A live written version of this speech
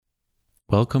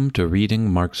Welcome to Reading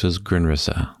Marx's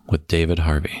Grundrisse with David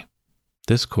Harvey.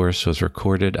 This course was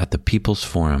recorded at the People's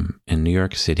Forum in New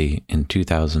York City in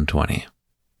 2020.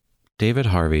 David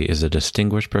Harvey is a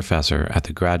distinguished professor at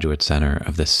the Graduate Center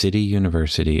of the City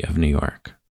University of New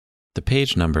York. The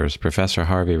page numbers Professor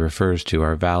Harvey refers to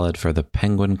are valid for the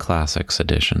Penguin Classics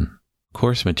edition.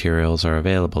 Course materials are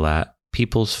available at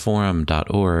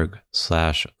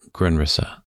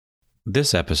peoplesforum.org/Grundrisse.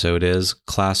 This episode is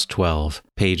Class 12,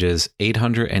 pages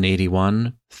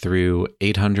 881 through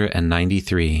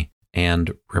 893,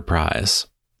 and Reprise.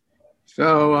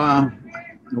 So,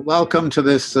 welcome to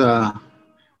this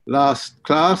last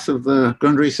class of the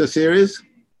Grundrisse series,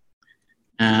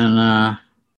 and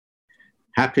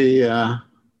happy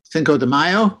Cinco de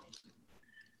Mayo.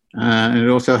 And it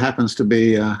also happens to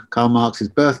be Karl Marx's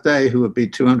birthday, who would be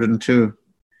 202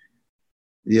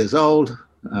 years old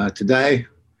today.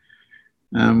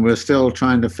 And we're still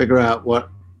trying to figure out what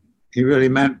he really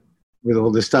meant with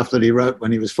all this stuff that he wrote when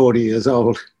he was 40 years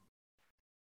old.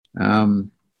 Now,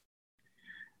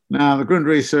 the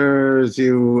Grundrisse, as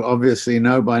you obviously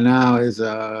know by now, is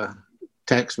a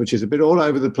text which is a bit all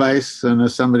over the place. And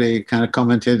as somebody kind of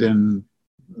commented in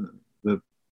the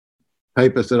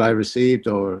papers that I received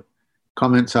or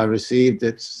comments I received,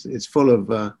 it's full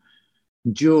of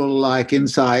jewel-like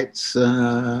insights,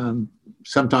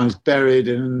 sometimes buried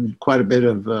in quite a bit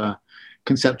of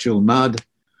conceptual mud.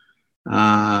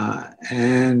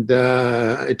 And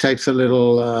it takes a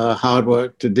little hard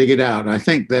work to dig it out. I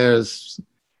think there's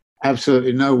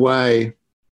absolutely no way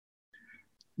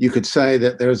you could say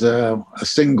that there's a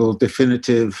single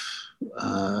definitive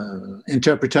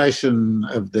interpretation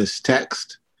of this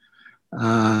text.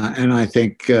 And I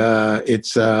think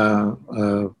it's a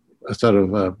sort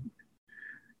of a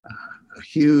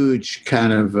huge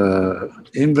kind of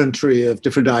inventory of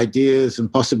different ideas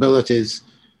and possibilities,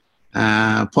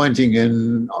 pointing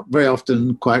in very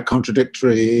often quite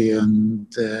contradictory and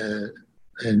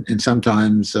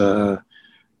sometimes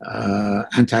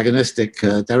antagonistic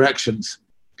directions.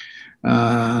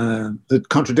 The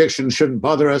contradictions shouldn't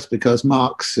bother us because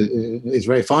Marx is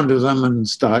very fond of them and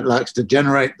likes to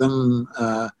generate them.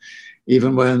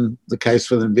 Even when the case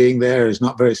for them being there is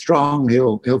not very strong,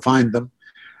 he'll find them.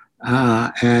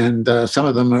 And some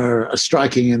of them are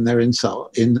striking in their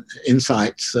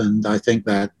insights, and I think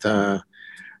that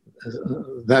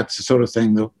that's the sort of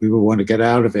thing that we will want to get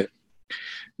out of it.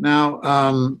 Now,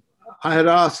 I had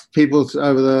asked people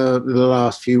over the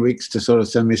last few weeks to sort of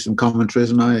send me some commentaries,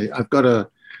 and I've got a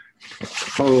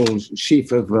whole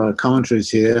sheaf of commentaries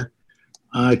here.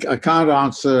 I can't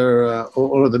answer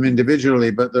all of them individually,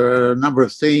 but there are a number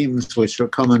of themes which are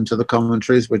common to the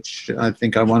commentaries, which I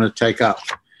think I want to take up.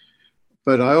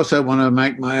 But I also want to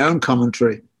make my own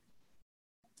commentary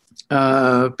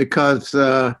because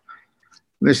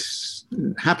this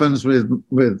happens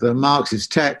with Marx's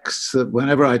texts. That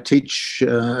whenever I teach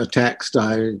a text,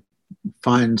 I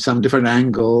find some different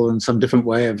angle and some different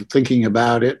way of thinking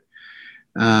about it.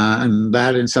 And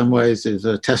that in some ways is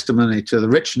a testimony to the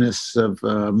richness of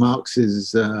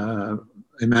Marx's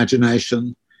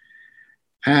imagination.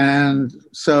 And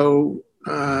so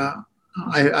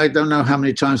I don't know how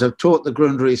many times I've taught the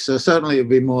Grundrisse. Certainly it would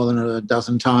be more than a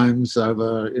dozen times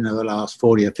over the last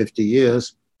 40 or 50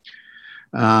 years.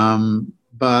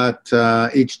 But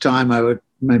each time I would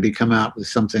maybe come out with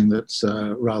something that's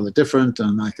rather different,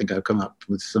 and I think I've come up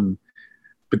with some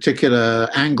particular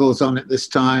angles on it this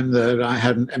time that I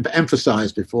hadn't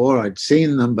emphasized before. I'd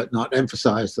seen them but not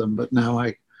emphasized them, but now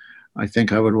I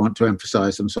think I would want to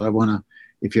emphasize them. So I want to,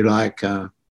 if you like,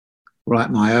 write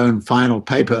my own final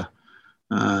paper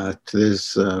to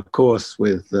this course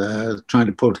with trying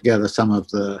to pull together some of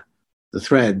the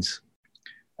threads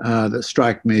that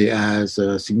strike me as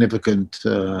significant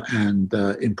and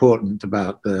important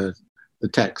about the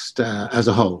text as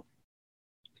a whole.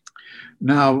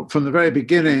 Now, from the very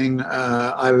beginning,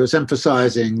 I was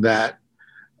emphasizing that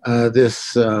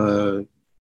the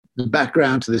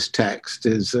background to this text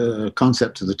is a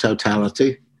concept of the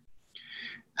totality.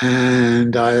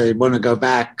 And I want to go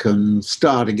back and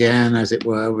start again, as it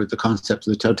were, with the concept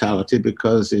of the totality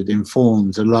because it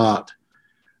informs a lot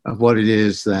of what it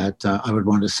is that I would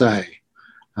want to say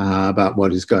about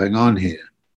what is going on here.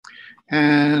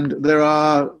 And there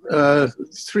are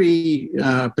three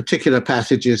particular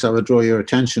passages I would draw your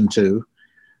attention to.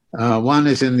 One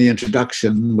is in the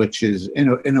introduction, which is,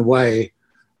 in a way,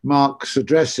 Marx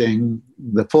addressing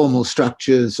the formal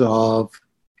structures of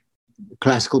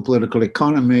classical political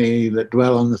economy that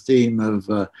dwell on the theme of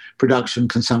production,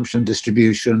 consumption,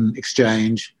 distribution,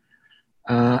 exchange,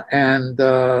 but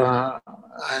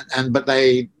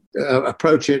they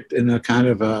approach it in a kind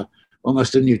of a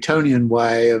almost a Newtonian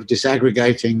way of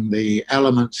disaggregating the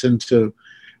elements into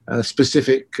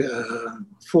specific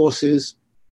forces,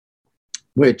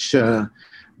 which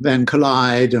then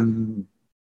collide and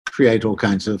create all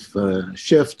kinds of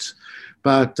shifts.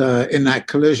 But in that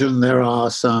collision, there are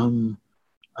some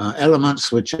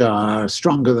elements which are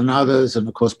stronger than others, and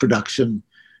of course, production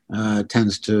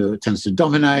tends to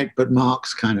dominate. But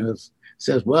Marx kind of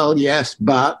says, "Well, yes,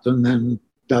 but," and then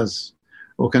does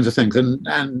all kinds of things.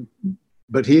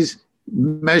 But he's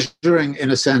measuring,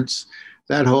 in a sense,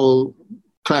 that whole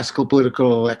classical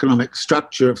political economic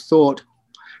structure of thought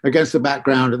against the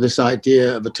background of this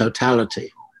idea of a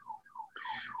totality.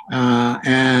 On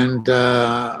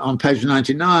page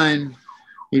 99,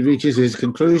 he reaches his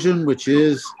conclusion, which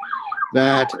is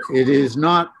that it is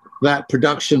not that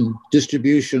production,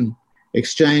 distribution,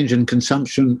 exchange, and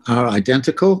consumption are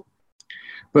identical,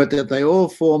 but that they all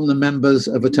form the members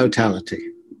of a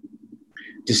totality,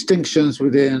 distinctions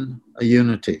within a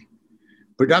unity.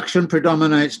 Production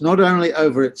predominates not only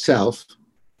over itself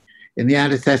in the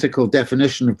antithetical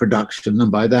definition of production,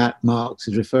 and by that Marx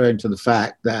is referring to the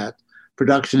fact that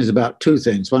production is about two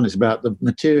things. One is about the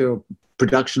material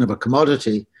production of a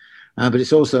commodity, but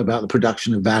it's also about the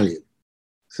production of value.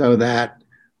 So that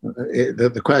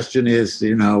the question is,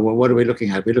 well, what are we looking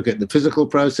at? Are we looking at the physical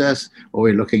process, or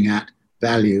are we looking at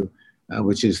value,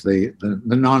 which is the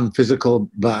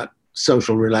non-physical but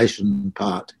social relation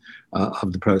part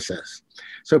of the process?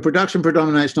 So production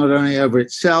predominates not only over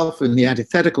itself in the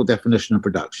antithetical definition of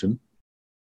production,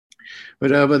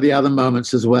 but over the other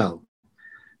moments as well.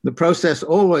 The process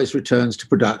always returns to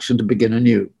production to begin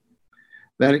anew.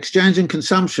 That exchange and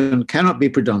consumption cannot be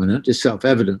predominant is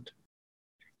self-evident.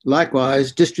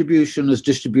 Likewise, distribution is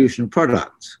distribution of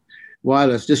products,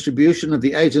 while as distribution of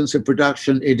the agents of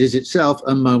production, it is itself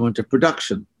a moment of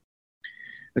production.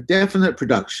 A definite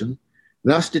production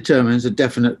thus determines a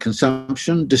definite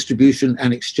consumption, distribution,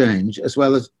 and exchange, as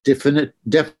well as definite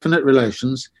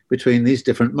relations between these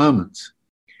different moments.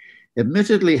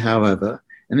 Admittedly, however,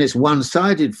 in its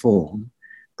one-sided form,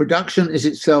 production is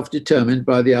itself determined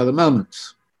by the other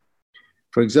moments.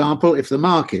 For example, if the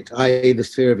market, i.e. the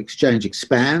sphere of exchange,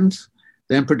 expands,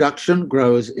 then production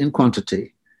grows in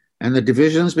quantity, and the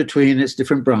divisions between its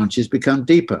different branches become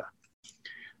deeper.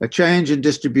 A change in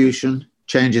distribution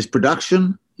changes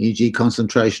production, e.g.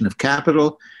 concentration of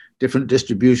capital, different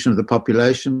distribution of the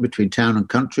population between town and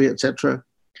country, etc.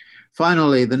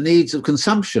 Finally, the needs of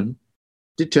consumption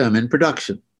determine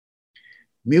production.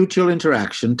 Mutual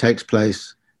interaction takes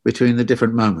place between the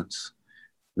different moments.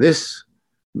 This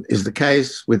is the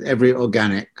case with every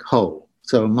organic whole.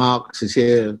 So Marx is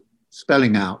here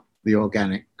spelling out the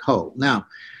organic whole. Now,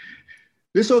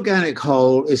 this organic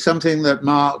whole is something that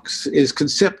Marx is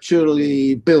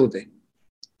conceptually building.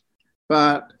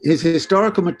 But his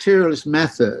historical materialist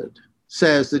method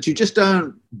says that you just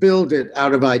don't build it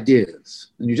out of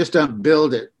ideas, and you just don't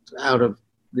build it out of,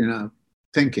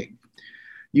 thinking.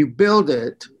 You build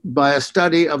it by a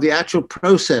study of the actual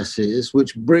processes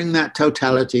which bring that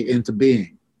totality into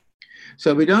being.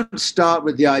 So we don't start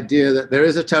with the idea that there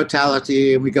is a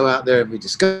totality and we go out there and we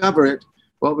discover it.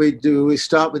 What we do is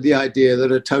start with the idea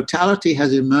that a totality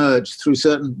has emerged through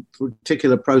certain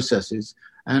particular processes,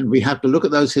 and we have to look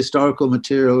at those historical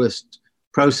materialist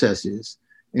processes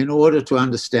in order to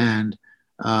understand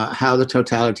how the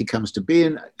totality comes to be,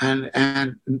 and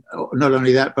not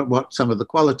only that, but what some of the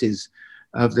qualities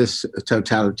of this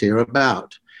totality are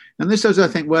about. And this is, I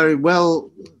think, very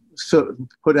well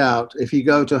put out if you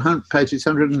go to pages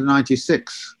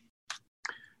 196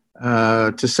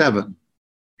 to 7,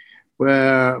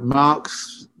 where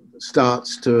Marx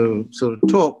starts to sort of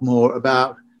talk more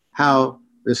about how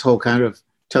this whole kind of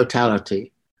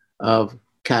totality of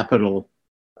capital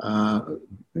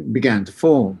began to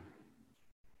form.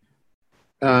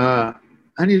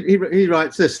 And he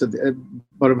writes this at the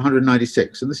bottom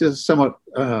 196, and this is somewhat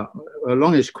a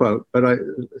longish quote, but I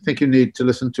think you need to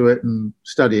listen to it and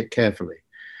study it carefully.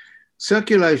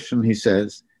 Circulation, he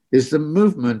says, is the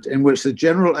movement in which the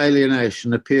general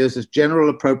alienation appears as general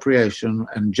appropriation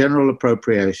and general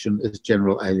appropriation is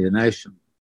general alienation.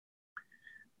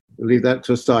 We'll leave that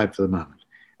to the side for the moment.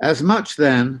 As much,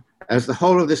 then, as the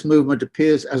whole of this movement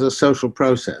appears as a social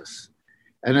process,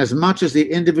 and as much as the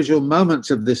individual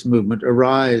moments of this movement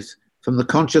arise from the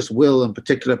conscious will and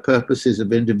particular purposes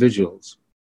of individuals,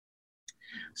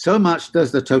 so much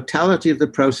does the totality of the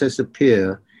process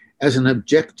appear as an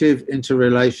objective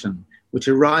interrelation which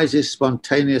arises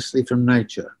spontaneously from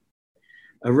nature.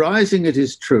 Arising, it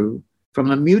is true,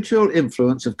 from a mutual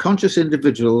influence of conscious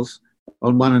individuals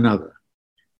on one another,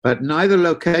 but neither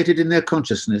located in their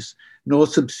consciousness nor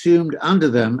subsumed under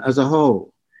them as a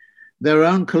whole. their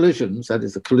own collisions, that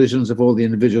is the collisions of all the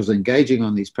individuals engaging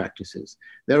on these practices,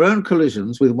 their own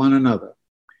collisions with one another,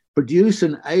 produce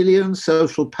an alien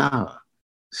social power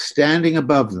standing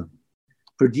above them,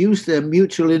 produce their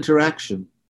mutual interaction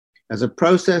as a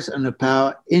process and a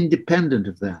power independent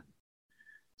of them.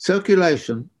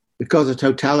 Circulation, because the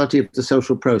totality of the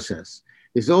social process,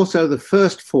 is also the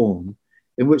first form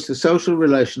in which the social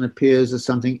relation appears as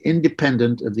something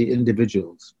independent of the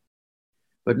individuals,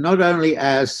 but not only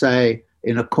as, say,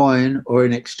 in a coin or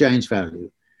in exchange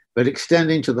value, but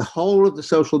extending to the whole of the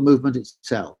social movement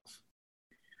itself.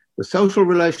 The social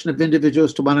relation of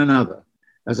individuals to one another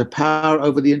as a power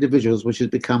over the individuals which has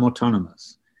become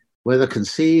autonomous, whether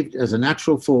conceived as a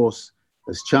natural force,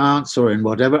 as chance, or in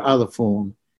whatever other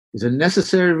form, is a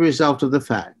necessary result of the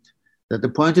fact that the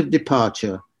point of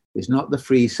departure is not the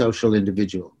free social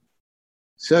individual.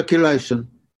 Circulation,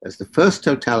 as the first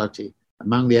totality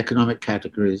among the economic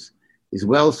categories, is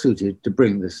well suited to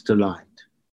bring this to light.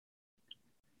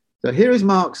 So here is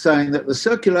Marx saying that the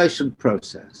circulation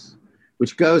process,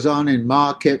 which goes on in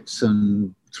markets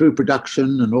and through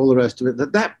production and all the rest of it,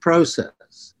 that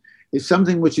process is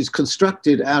something which is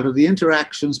constructed out of the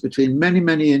interactions between many,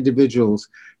 many individuals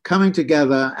coming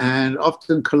together and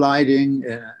often colliding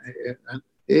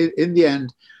in the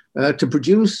end to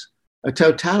produce a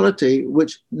totality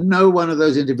which no one of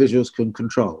those individuals can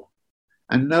control.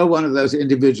 And no one of those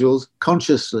individuals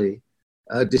consciously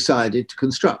decided to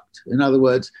construct. In other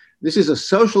words, this is a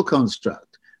social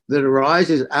construct that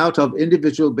arises out of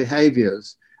individual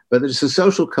behaviors, but it's a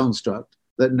social construct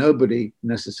that nobody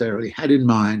necessarily had in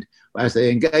mind as they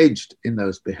engaged in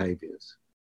those behaviors.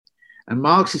 And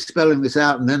Marx is spelling this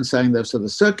out and then saying that so the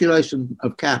circulation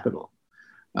of capital,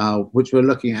 which we're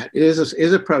looking at,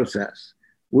 is a process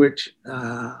which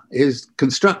is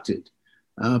constructed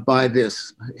by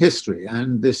this history.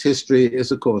 And this history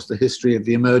is, of course, the history of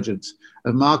the emergence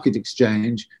of market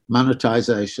exchange,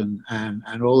 monetization,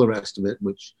 and all the rest of it,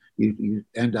 which you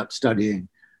end up studying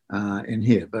in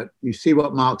here. But you see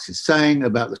what Marx is saying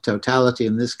about the totality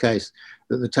in this case,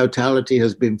 that the totality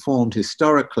has been formed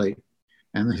historically,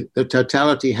 and the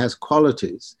totality has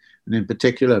qualities, and in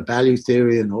particular value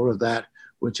theory and all of that,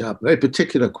 which are very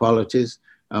particular qualities,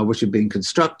 which have been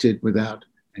constructed without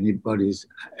anybody's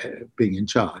being in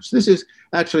charge. This is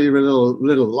actually a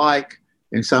little like,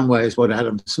 in some ways, what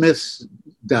Adam Smith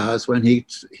does when he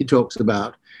talks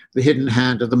about the hidden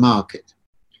hand of the market.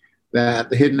 That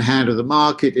the hidden hand of the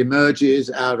market emerges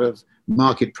out of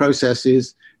market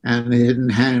processes, and the hidden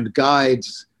hand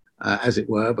guides, as it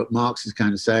were, but Marx is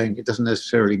kind of saying it doesn't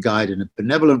necessarily guide in a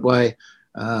benevolent way,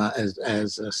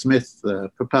 as Smith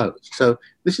proposed. So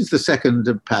this is the second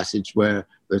passage where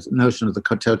the notion of the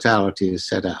totality is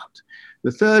set out.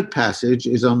 The third passage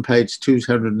is on page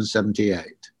 278.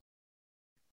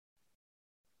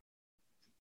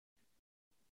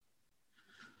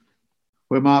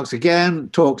 Where Marx again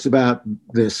talks about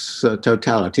this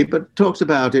totality, but talks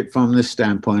about it from this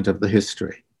standpoint of the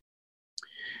history.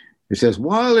 He says,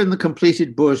 while in the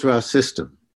completed bourgeois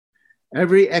system,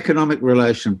 every economic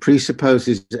relation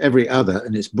presupposes every other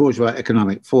in its bourgeois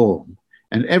economic form,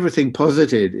 and everything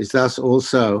posited is thus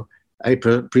also a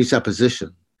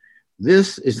presupposition.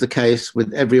 This is the case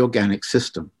with every organic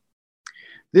system.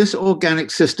 This organic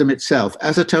system itself,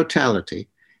 as a totality,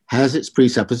 has its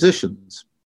presuppositions,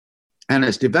 and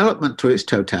its development to its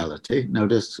totality,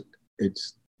 notice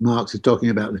Marx is talking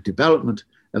about the development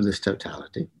of this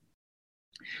totality.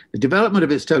 The development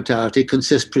of its totality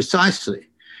consists precisely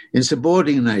in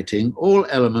subordinating all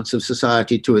elements of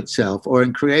society to itself, or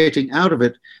in creating out of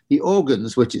it the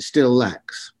organs which it still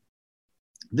lacks.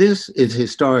 This is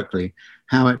historically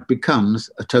how it becomes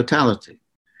a totality.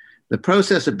 The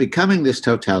process of becoming this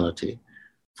totality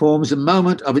forms a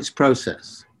moment of its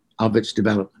process, of its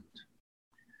development.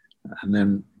 And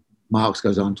then Marx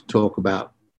goes on to talk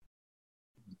about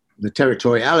the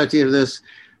territoriality of this,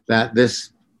 that this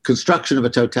construction of a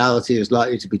totality is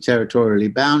likely to be territorially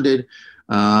bounded.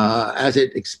 As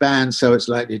it expands, so it's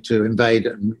likely to invade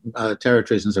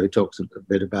territories, and so he talks a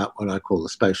bit about what I call the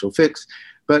spatial fix.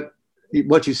 But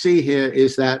what you see here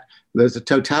is that there's a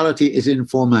totality is in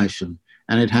formation,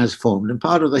 and it has formed. And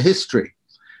part of the history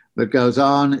that goes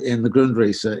on in the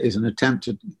Grundrisse is an attempt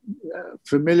to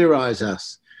familiarize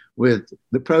us with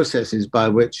the processes by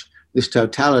which this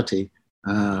totality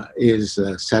is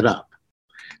set up.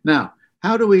 Now,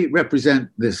 how do we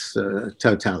represent this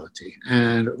totality,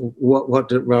 and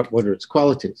what are its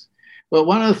qualities? Well,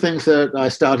 one of the things that I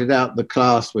started out the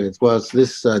class with was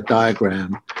this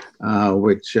diagram,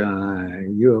 which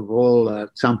you have all at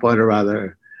some point or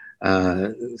other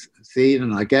seen,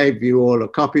 and I gave you all a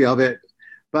copy of it.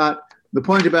 But the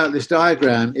point about this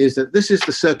diagram is that this is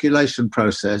the circulation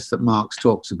process that Marx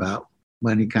talks about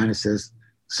when he kind of says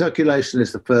circulation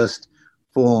is the first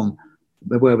form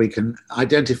where we can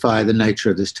identify the nature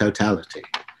of this totality.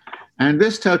 And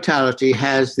this totality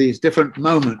has these different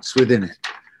moments within it,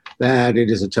 that it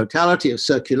is a totality of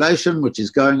circulation which is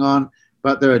going on,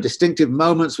 but there are distinctive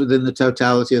moments within the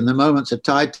totality, and the moments are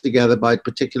tied together by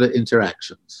particular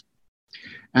interactions.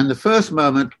 And the first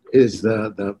moment is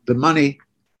the money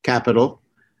capital,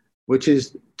 which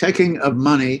is taking of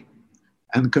money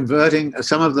and converting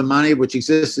some of the money which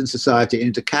exists in society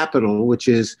into capital, which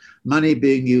is money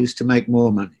being used to make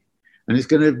more money. And it's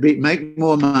going to make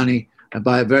more money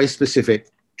by a very specific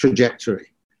trajectory.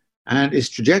 And its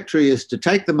trajectory is to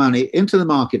take the money into the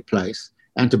marketplace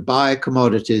and to buy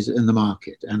commodities in the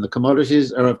market. And the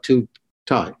commodities are of two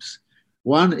types.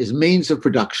 One is means of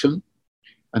production,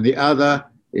 and the other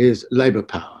is labor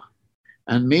power.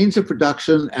 And means of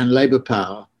production and labor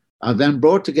power are then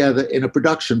brought together in a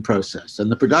production process.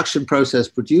 And the production process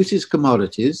produces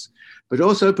commodities, but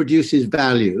also produces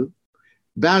value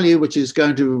which is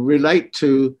going to relate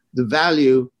to the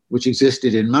value which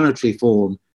existed in monetary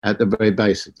form at the very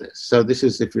base of this. So this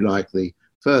is, if you like, the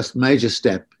first major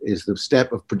step, is the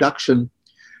step of production,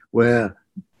 where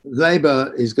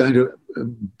labor is going to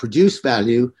produce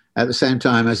value at the same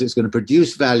time as it's going to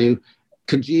produce value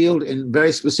congealed in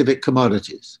very specific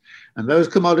commodities. And those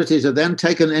commodities are then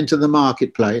taken into the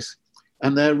marketplace,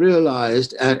 and they're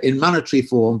realized in monetary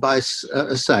form by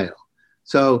a sale.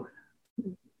 So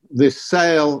this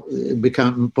sale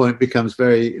point becomes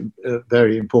very,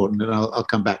 very important, and I'll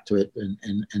come back to it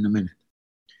in a minute.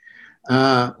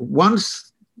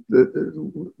 Once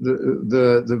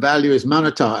the value is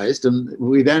monetized, and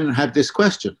we then have this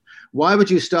question: why would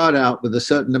you start out with a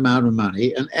certain amount of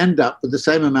money and end up with the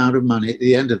same amount of money at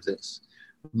the end of this?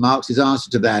 Marx's answer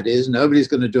to that is nobody's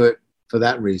going to do it for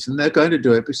that reason. They're going to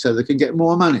do it so they can get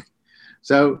more money.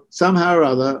 So somehow or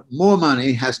other, more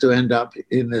money has to end up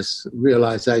in this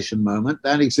realization moment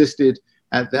than existed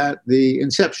at the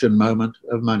inception moment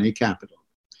of money capital.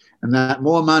 And that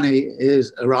more money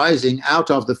is arising out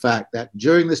of the fact that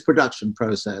during this production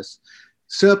process,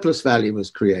 surplus value was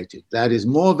created. That is,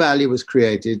 more value was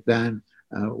created than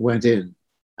went in.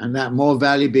 And that more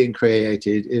value being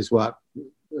created is what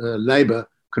labor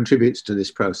contributes to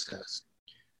this process.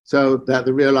 So that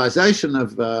the realization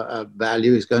of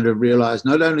value is going to realize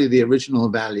not only the original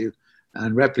value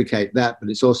and replicate that, but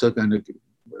it's also going to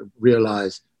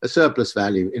realize a surplus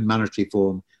value in monetary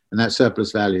form. And that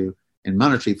surplus value in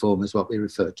monetary form is what we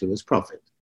refer to as profit.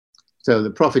 So the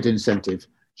profit incentive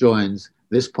joins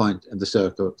this point of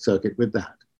the circuit with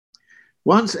that.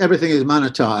 Once everything is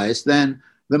monetized, then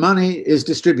the money is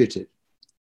distributed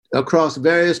across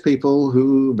various people,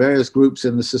 various groups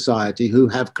in the society who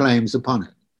have claims upon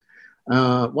it.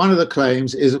 One of the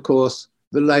claims is, of course,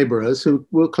 the laborers who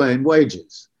will claim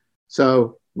wages.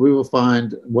 So we will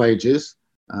find wages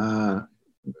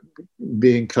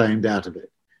being claimed out of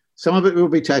it. Some of it will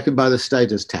be taken by the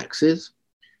state as taxes.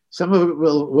 Some of it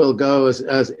will go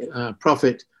as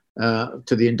profit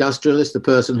to the industrialist, the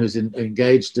person who's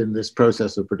engaged in this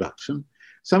process of production.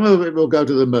 Some of it will go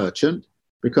to the merchant,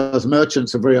 because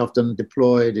merchants are very often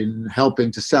deployed in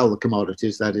helping to sell the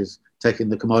commodities, that is, taking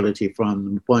the commodity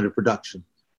from the point of production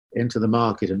into the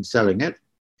market and selling it.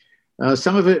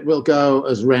 Some of it will go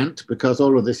as rent, because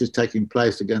all of this is taking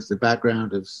place against the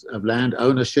background of land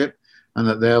ownership, and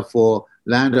that therefore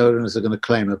landowners are going to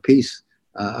claim a piece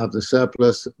of the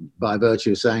surplus by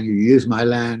virtue of saying, you use my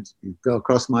land, you go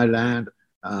across my land,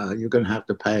 you're going to have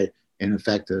to pay, in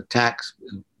effect, a tax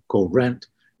called rent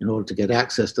in order to get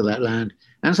access to that land.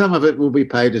 And some of it will be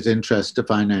paid as interest to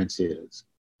financiers.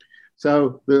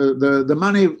 So the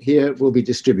money here will be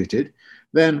distributed.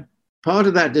 Then part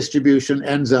of that distribution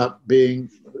ends up being,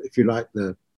 if you like,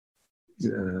 the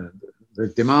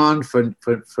demand for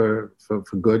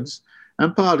goods,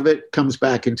 and part of it comes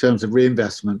back in terms of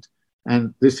reinvestment.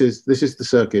 And this is the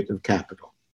circuit of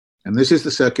capital, and this is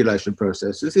the circulation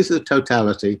process. This is the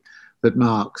totality that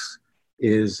Marx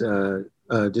is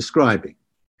describing.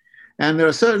 And there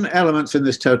are certain elements in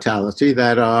this totality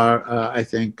that are, I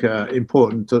think,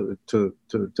 important to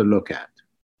look at.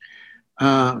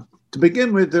 To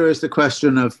begin with, there is the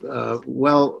question of,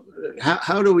 well,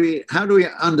 how do we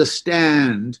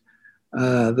understand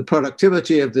the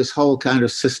productivity of this whole kind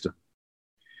of system?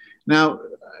 Now,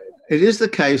 it is the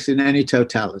case in any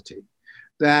totality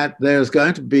that there's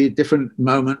going to be different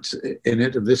moments in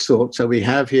it of this sort. So we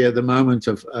have here the moment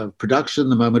of production,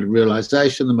 the moment of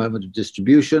realization, the moment of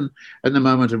distribution, and the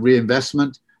moment of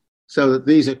reinvestment. So that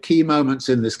these are key moments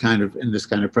in this kind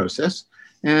of process.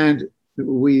 And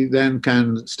we then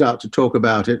can start to talk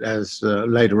about it as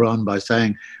later on by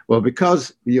saying, well,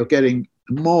 because you're getting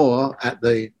more at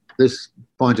this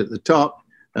point at the top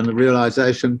and the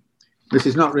realization, this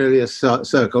is not really a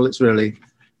circle, it's really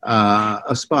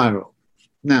a spiral.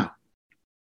 Now,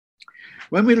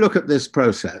 when we look at this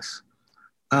process,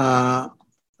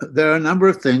 there are a number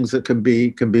of things that can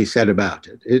be said about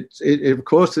it. Of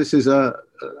course, this is a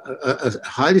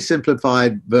highly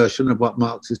simplified version of what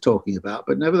Marx is talking about,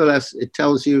 but nevertheless, it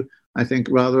tells you, I think,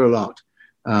 rather a lot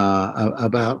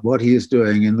about what he is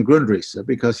doing in the Grundrisse,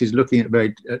 because he's looking at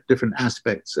very different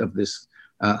aspects of this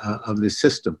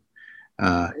system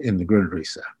in the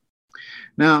Grundrisse.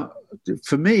 Now,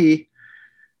 for me,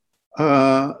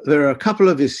 there are a couple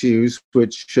of issues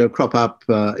which crop up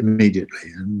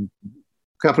immediately, and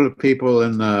a couple of people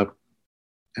in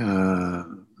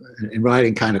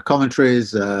writing kind of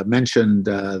commentaries mentioned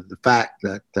the fact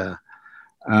that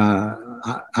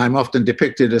I'm often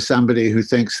depicted as somebody who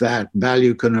thinks that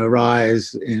value can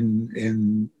arise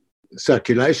in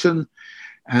circulation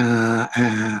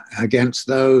against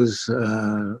those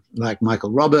like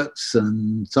Michael Roberts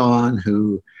and so on,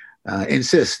 who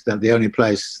insist that the only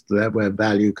place where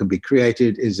value can be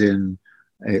created is in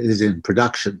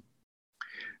production.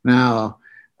 Now,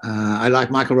 I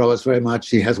like Michael Roberts very much.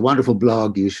 He has a wonderful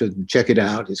blog. You should check it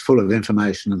out. It's full of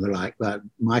information and the like. But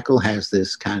Michael has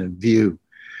this kind of view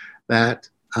that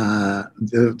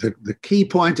the key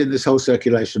point in this whole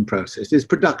circulation process is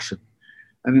production.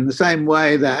 And in the same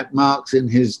way that Marx, in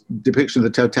his depiction of the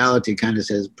totality, kind of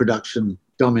says production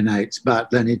dominates, but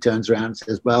then he turns around and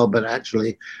says, well, but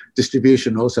actually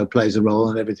distribution also plays a role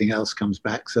and everything else comes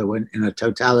back. So when in a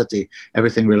totality,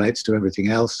 everything relates to everything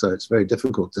else. So it's very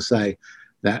difficult to say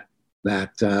that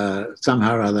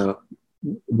somehow or other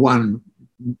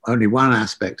only one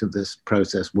aspect of this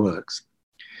process works.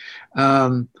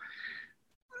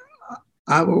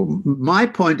 My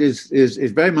point is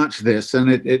very much this, and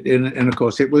of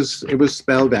course it was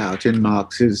spelled out in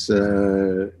Marx's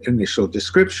initial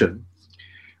description,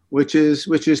 which is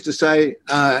to say,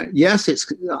 yes,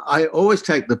 I always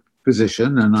take the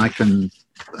position, and I can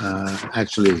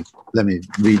actually, let me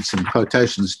read some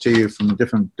quotations to you from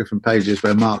different pages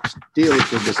where Marx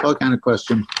deals with this whole kind of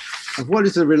question of what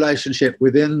is the relationship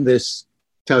within this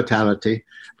totality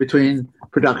between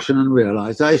production and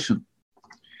realization.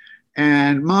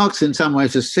 And Marx, in some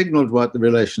ways, has signaled what the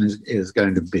relation is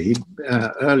going to be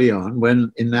early on,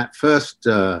 when in that first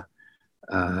thing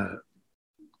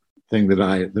that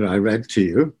I read to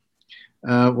you,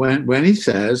 when he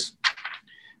says,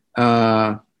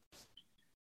 a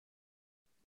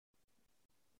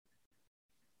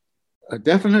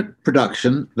definite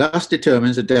production thus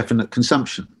determines a definite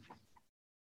consumption,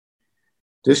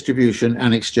 distribution,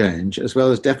 and exchange, as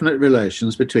well as definite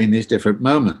relations between these different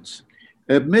moments.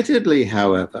 Admittedly,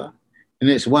 however, in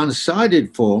its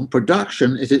one-sided form,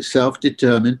 production is itself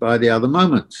determined by the other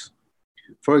moments.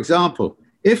 For example,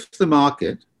 if the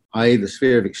market, i.e. the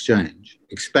sphere of exchange,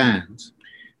 expands,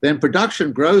 then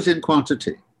production grows in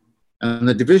quantity, and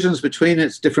the divisions between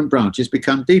its different branches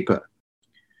become deeper.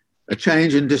 A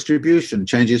change in distribution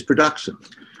changes production.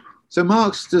 So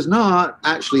Marx does not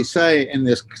actually say in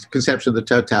this conception of the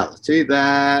totality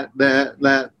that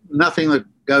nothing that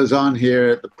goes on here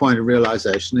at the point of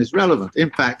realization is relevant. In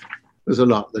fact, there's a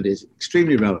lot that is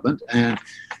extremely relevant. And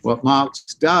what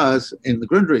Marx does in the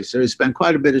Grundrisse is spend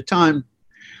quite a bit of time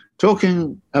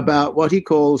talking about what he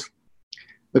calls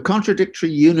the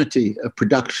contradictory unity of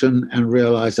production and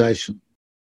realization.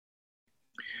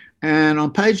 And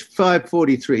on page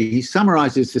 543, he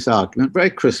summarizes this argument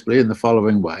very crisply in the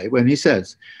following way, when he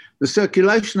says, the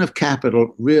circulation of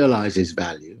capital realizes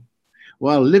value,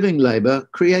 while living labor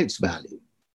creates value.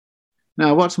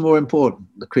 Now, what's more important,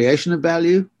 the creation of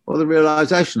value or the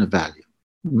realization of value?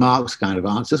 Marx kind of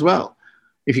answers, well,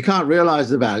 if you can't realize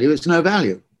the value, it's no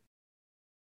value.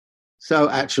 So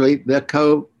actually, they're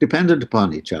co-dependent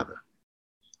upon each other.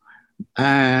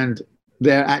 And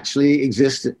there actually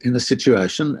exists in a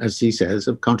situation, as he says,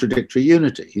 of contradictory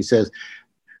unity. He says,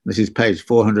 this is page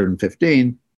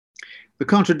 415, the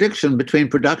contradiction between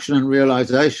production and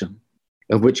realization,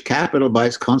 of which capital by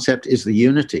its concept is the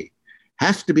unity,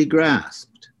 has to be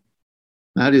grasped.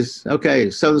 That is,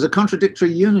 okay, so there's a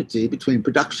contradictory unity between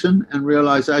production and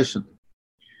realization.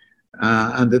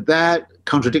 And that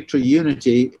contradictory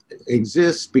unity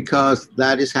exists because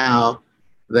that is how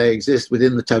they exist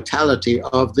within the totality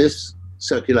of this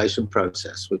circulation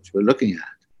process, which we're looking at.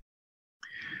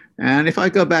 And if I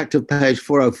go back to page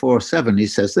 4047, he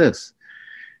says this,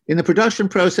 in the production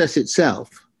process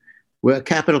itself, where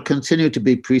capital continued to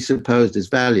be presupposed as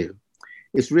value,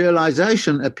 its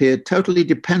realization appeared totally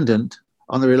dependent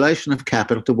on the relation of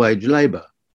capital to wage labor.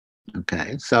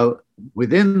 Okay, so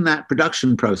within that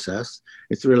production process,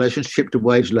 it's the relationship to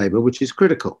wage labor which is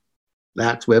critical.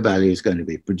 That's where value is going to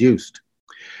be produced.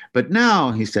 But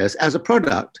now, he says, as a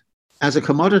product, as a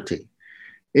commodity,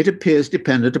 it appears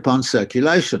dependent upon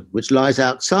circulation, which lies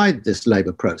outside this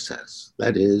labor process,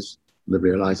 that is, the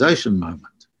realization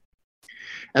moment.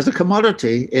 As a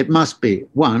commodity, it must be,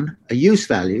 one, a use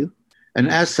value, and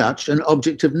as such, an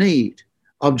object of need,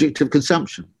 object of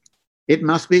consumption. It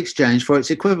must be exchanged for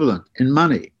its equivalent in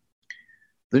money.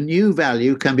 The new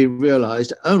value can be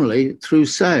realized only through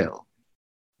sale.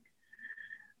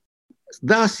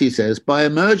 Thus, he says, by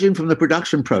emerging from the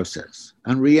production process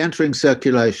and re-entering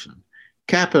circulation,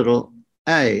 capital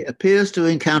A appears to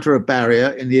encounter a barrier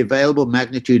in the available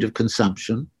magnitude of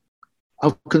consumption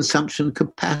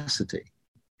capacity.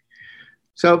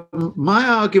 So my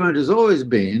argument has always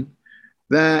been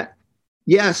that,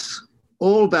 yes,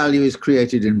 all value is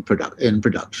created in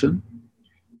production,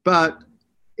 but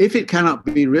if it cannot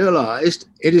be realized,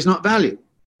 it is not value.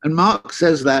 And Marx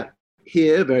says that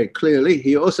here very clearly.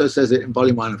 He also says it in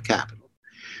Volume 1 of Capital.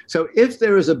 So if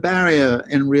there is a barrier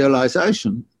in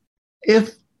realization,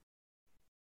 if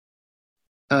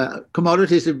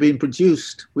commodities have been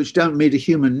produced which don't meet a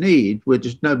human need,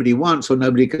 which nobody wants or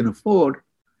nobody can afford,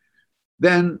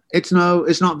 then it's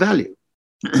not value.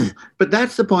 But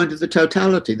that's the point of the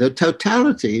totality. The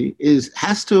totality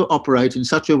has to operate in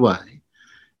such a way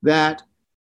that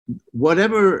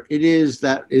whatever it is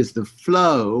that is the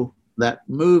flow, that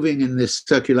moving in this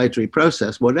circulatory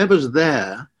process, whatever's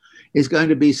there is going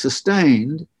to be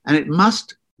sustained, and it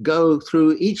must go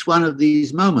through each one of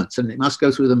these moments. And it must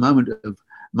go through the moment of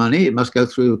money. It must go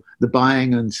through the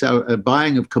buying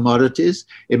of commodities.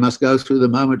 It must go through the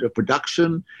moment of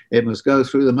production. It must go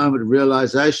through the moment of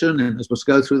realization. And it must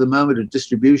go through the moment of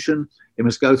distribution. It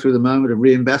must go through the moment of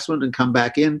reinvestment and come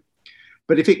back in.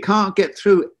 But if it can't get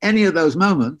through any of those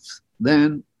moments,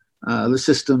 then the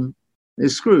system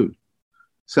is screwed.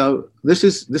 So this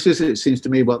is, it seems to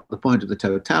me, what the point of the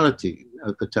totality.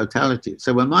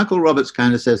 So when Michael Roberts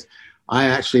kind of says, I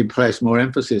actually place more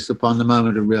emphasis upon the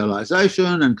moment of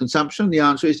realization and consumption, the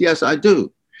answer is yes, I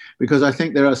do, because I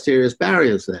think there are serious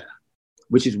barriers there,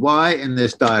 which is why in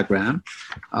this diagram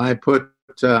I put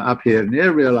up here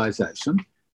near realization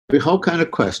the whole kind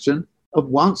of question of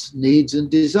wants, needs,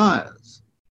 and desires,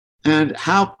 and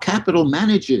how capital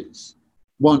manages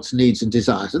wants, needs, and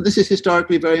desires. And this is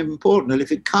historically very important. And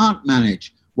if it can't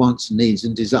manage wants, needs,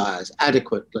 and desires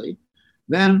adequately,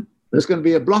 then there's going to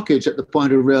be a blockage at the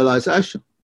point of realization.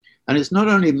 And it's not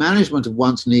only management of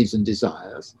wants, needs, and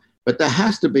desires, but there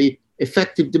has to be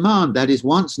effective demand, that is,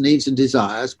 wants, needs, and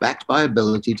desires backed by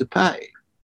ability to pay.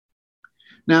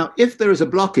 Now, if there is a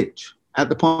blockage at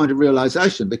the point of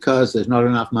realization because there's not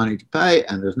enough money to pay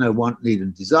and there's no want, need,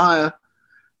 and desire,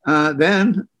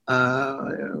 then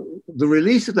the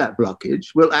release of that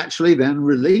blockage will actually then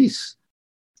release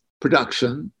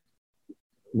production,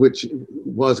 which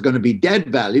was going to be dead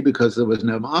value because there was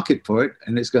no market for it,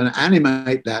 and it's going to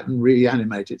animate that and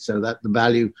reanimate it so that the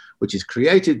value which is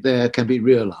created there can be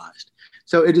realized.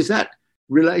 So it is that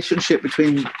relationship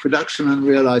between production and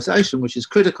realization which is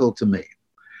critical to me.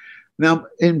 Now,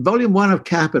 in Volume 1 of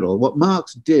Capital, what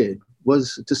Marx did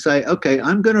was to say, okay,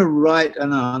 I'm going to write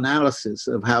an analysis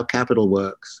of how capital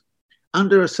works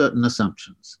under certain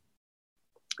assumptions.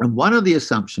 And one of the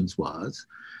assumptions was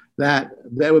that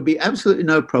there would be absolutely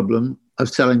no problem of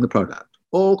selling the product.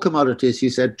 All commodities, he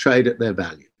said, trade at their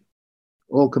value.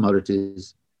 All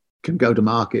commodities can go to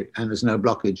market and there's no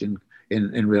blockage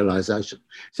in realization.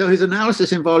 So his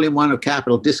analysis in Volume 1 of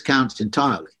Capital discounts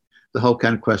entirely the whole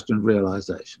kind of question of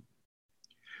realization.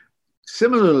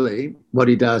 Similarly, what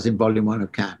he does in Volume 1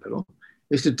 of Capital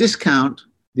is to discount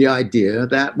the idea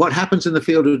that what happens in the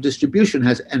field of distribution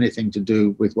has anything to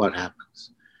do with what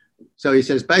happens. So he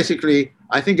says, basically,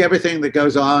 I think everything that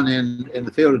goes on in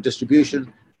the field of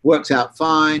distribution works out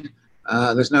fine.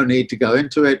 There's no need to go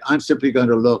into it. I'm simply going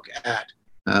to look at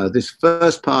this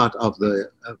first part of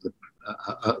the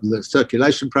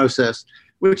circulation process,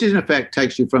 which in effect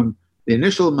takes you from the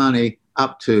initial money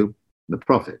up to the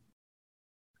profit.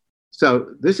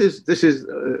 So this is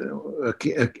a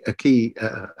key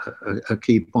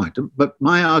point. But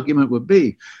my argument would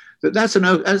be that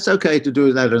that's okay to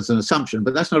do that as an assumption,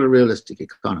 but that's not a realistic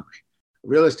economy. A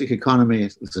realistic economy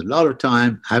is a lot of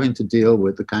time having to deal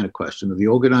with the kind of question of the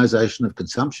organization of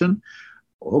consumption,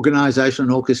 organization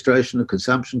and orchestration of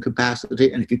consumption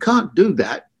capacity. And if you can't do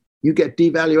that, you get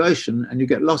devaluation and you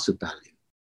get loss of value.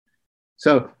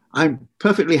 So I'm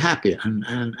perfectly happy, and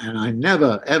I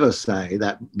never, ever say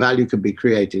that value can be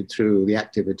created through the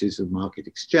activities of market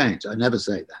exchange. I never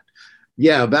say that.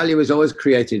 yeah, value is always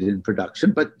created in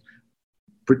production, but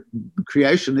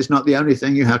creation is not the only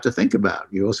thing you have to think about.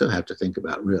 You also have to think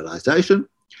about realization.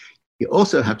 You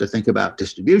also have to think about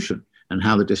distribution and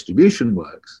how the distribution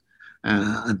works.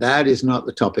 And that is not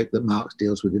the topic that Marx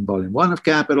deals with in Volume 1 of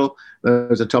Capital.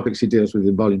 Those are topics he deals with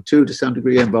in Volume 2 to some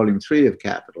degree and Volume 3 of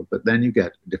Capital, but then you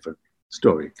get a different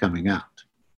story coming out.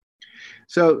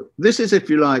 So this is,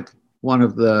 if you like, one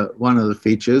of the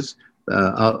features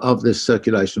of this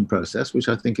circulation process, which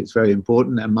I think is very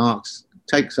important. And Marx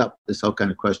takes up this whole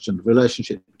kind of question of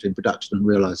relationship between production and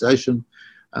realization,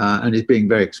 and is being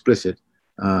very explicit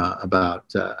about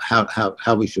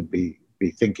how we should be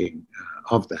thinking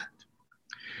of that.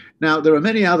 Now, there are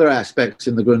many other aspects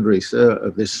in the Grundrisse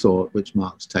of this sort which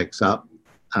Marx takes up,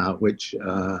 which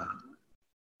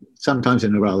sometimes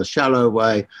in a rather shallow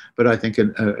way, but I think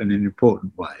in an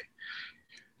important way.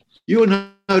 You will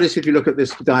notice if you look at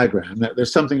this diagram that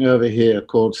there's something over here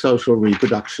called social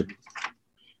reproduction,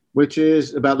 which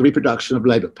is about the reproduction of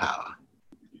labor power.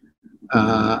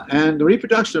 And the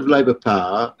reproduction of labor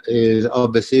power is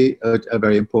obviously a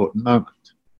very important moment.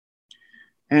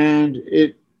 And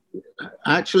it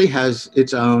actually has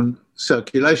its own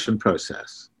circulation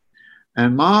process.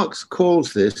 And Marx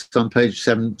calls this, on page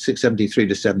 673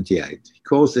 to 78, he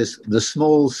calls this the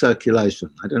small circulation.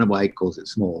 I don't know why he calls it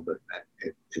small, but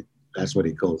that's what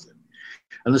he calls it.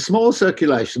 And the small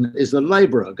circulation is the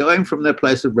laborer going from their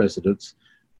place of residence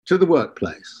to the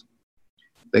workplace.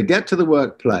 They get to the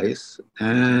workplace,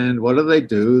 and what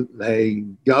do? They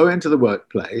go into the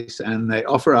workplace and they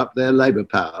offer up their labor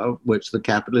power, which the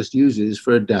capitalist uses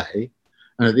for a day.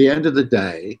 And at the end of the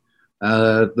day,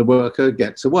 the worker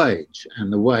gets a wage,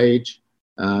 and the wage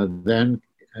then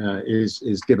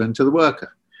is given to the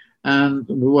worker. And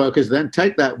the workers then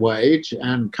take that wage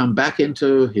and come back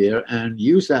into here and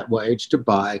use that wage to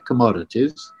buy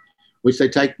commodities, which they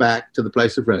take back to the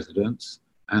place of residence,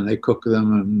 and they cook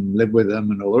them and live with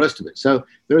them and all the rest of it. So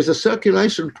there is a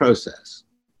circulation process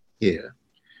here,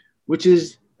 which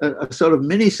is a sort of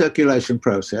mini circulation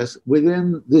process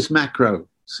within this macro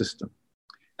system.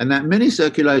 And that mini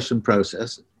circulation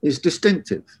process is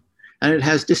distinctive, and it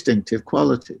has distinctive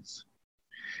qualities.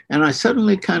 And I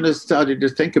suddenly kind of started to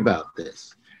think about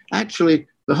this. Actually,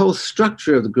 the whole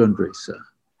structure of the Grundrisse,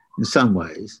 in some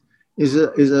ways, is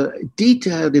a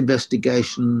detailed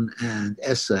investigation and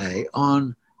essay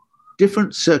on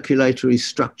different circulatory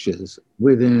structures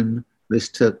within this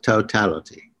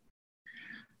totality.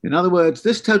 In other words,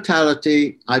 this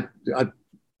totality, I've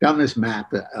done this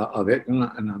map of it, and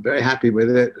I'm very happy with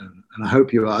it, and I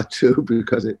hope you are too,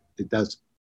 because it does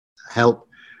help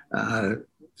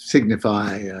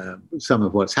signify some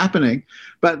of what's happening.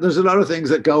 But there's a lot of things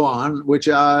that go on which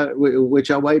are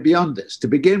way beyond this. To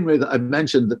begin with, I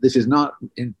mentioned that this is not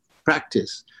in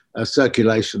practice a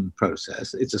circulation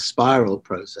process. It's a spiral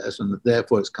process, and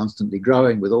therefore it's constantly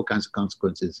growing with all kinds of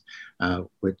consequences,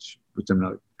 which I'm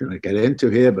not going to get into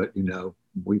here, but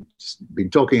we've been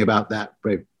talking about that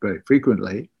very, very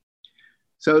frequently.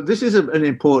 So this is an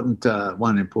important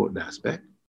one important aspect.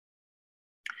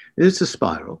 It's a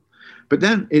spiral. But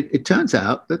then it turns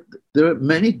out that there are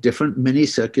many different mini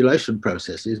circulation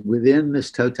processes within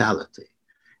this totality.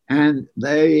 And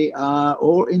they are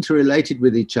all interrelated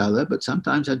with each other, but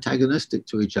sometimes antagonistic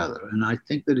to each other. And I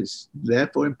think that it's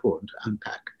therefore important to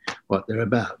unpack what they're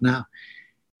about. Now,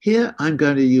 here I'm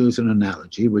going to use an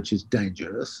analogy which is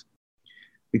dangerous,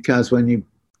 because when you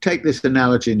take this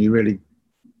analogy and you really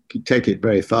take it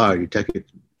very far, you take it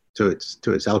to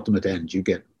its ultimate end, you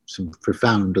get some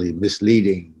profoundly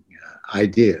misleading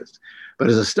ideas. But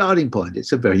as a starting point,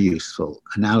 it's a very useful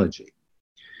analogy.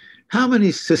 How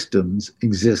many systems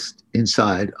exist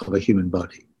inside of a human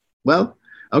body? Well,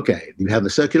 okay, you have the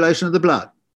circulation of the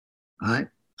blood, right?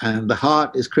 And the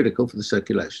heart is critical for the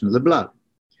circulation of the blood.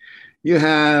 You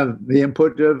have the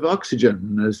input of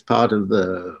oxygen as part of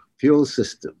the fuel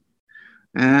system,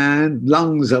 and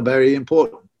lungs are very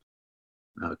important,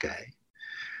 okay?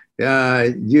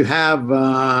 You have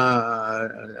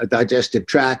a digestive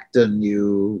tract, and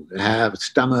you have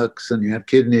stomachs, and you have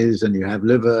kidneys, and you have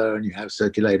liver, and you have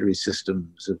circulatory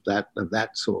systems of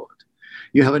that sort.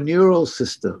 You have a neural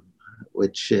system,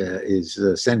 which is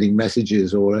sending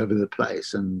messages all over the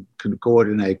place and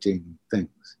coordinating things.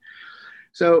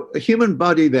 So a human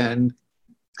body then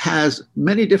has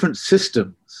many different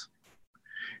systems.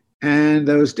 And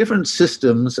those different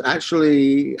systems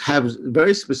actually have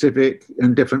very specific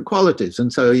and different qualities.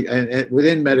 And so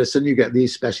within medicine, you get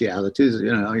these specialities.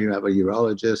 You have a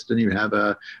urologist, and you have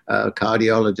a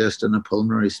cardiologist, and a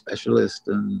pulmonary specialist,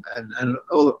 and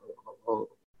all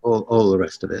the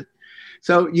rest of it.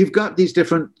 So you've got these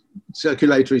different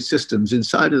circulatory systems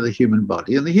inside of the human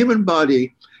body. And the human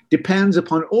body depends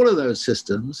upon all of those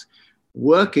systems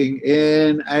working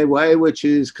in a way which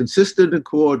is consistent and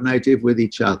coordinated with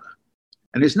each other.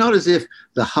 And it's not as if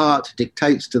the heart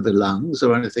dictates to the lungs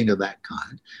or anything of that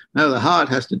kind. No, the heart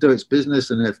has to do its business,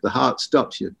 and if the heart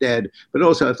stops, you're dead. But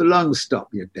also, if the lungs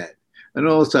stop, you're dead. And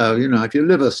also, if your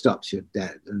liver stops, you're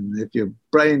dead. And if your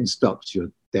brain stops,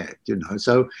 you're dead,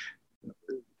 So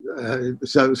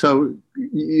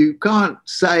you can't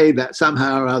say that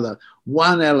somehow or other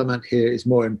one element here is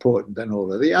more important than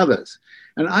all of the others.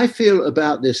 And I feel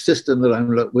about this system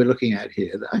that we're looking at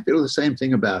here, that I feel the same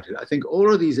thing about it. I think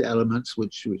all of these elements,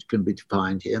 which can be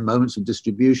defined here, moments of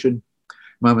distribution,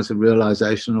 moments of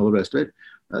realization, all the rest of it,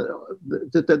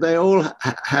 that they all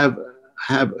have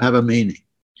a meaning.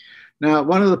 Now,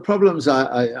 one of the problems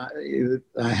I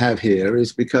have here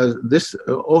is because this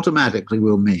automatically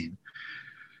will mean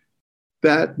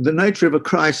that the nature of a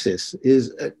crisis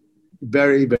is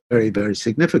very, very, very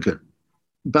significant.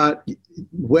 But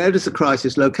where does the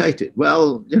crisis located?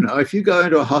 Well, if you go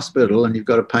into a hospital and you've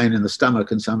got a pain in the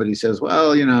stomach and somebody says,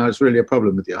 well, it's really a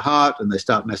problem with your heart, and they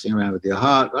start messing around with your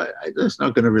heart, that's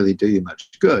not going to really do you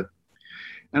much good.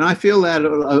 And I feel that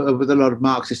with a lot of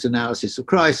Marxist analysis of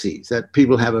crises, that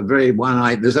people have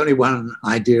there's only one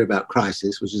idea about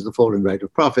crisis, which is the falling rate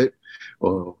of profit,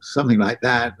 or something like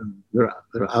that. And there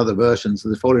are other versions.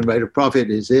 The falling rate of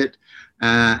profit is it,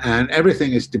 and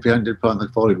everything is dependent upon the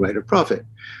falling rate of profit.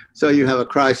 So you have a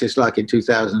crisis like in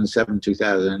 2007,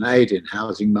 2008 in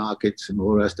housing markets and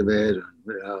all the rest of it,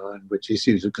 and which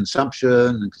issues of consumption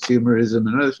and consumerism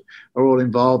and others are all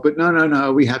involved. But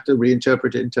no, we have to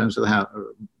reinterpret it in terms of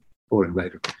the falling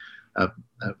rate of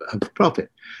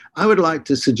profit. I would like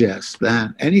to suggest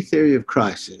that any theory of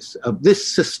crisis of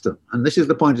this system, and this is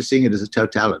the point of seeing it as a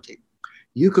totality,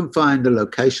 you can find the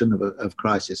location of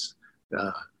crisis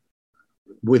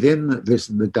within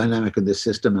the dynamic of this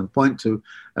system and point to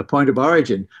a point of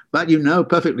origin. But you know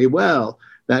perfectly well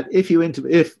that if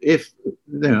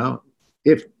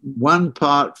one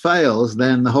part fails,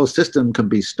 then the whole system can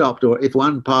be stopped. Or if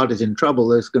one part is in trouble,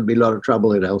 there's going to be a lot of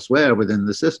trouble elsewhere within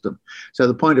the system. So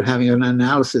the point of having an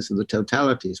analysis of the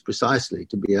totality is precisely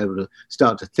to be able to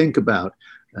start to think about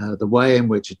the way in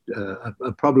which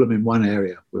a problem in one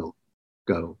area will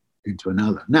go into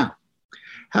another. Now,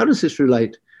 how does this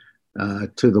relate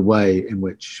to the way in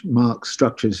which Marx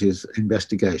structures his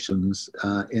investigations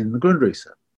in the Grundrisse?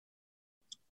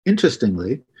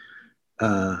 Interestingly,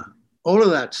 all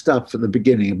of that stuff at the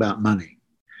beginning about money,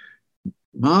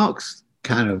 Marx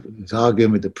kind of is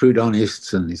arguing with the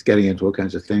Proudhonists, and he's getting into all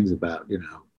kinds of things about,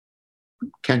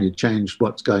 can you change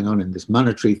what's going on in this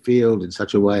monetary field in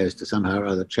such a way as to somehow or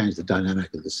other change the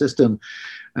dynamic of the system?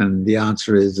 And the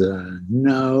answer is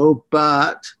no,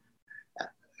 but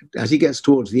as he gets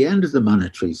towards the end of the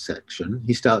monetary section,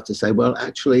 he starts to say, well,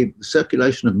 actually, the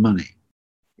circulation of money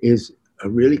is a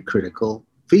really critical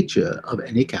feature of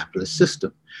any capitalist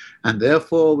system. And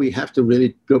therefore, we have to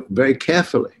really look very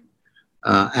carefully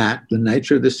at the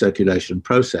nature of the circulation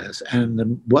process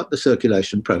and what the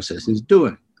circulation process is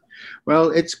doing. Well,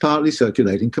 it's partly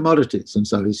circulating commodities. And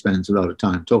so he spends a lot of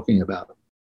time talking about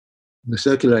the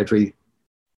circulatory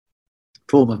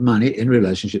form of money in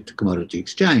relationship to commodity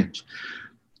exchange.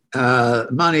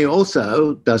 Money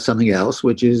also does something else,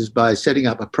 which is by setting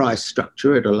up a price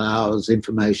structure, it allows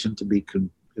information to be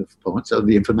so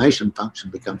the information function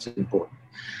becomes important.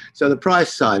 So the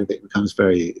price side of it becomes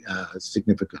very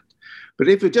significant. But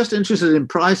if we're just interested in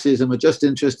prices and we're just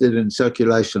interested in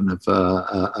circulation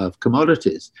of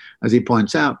commodities, as he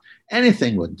points out,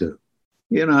 anything would do.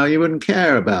 You wouldn't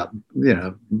care about,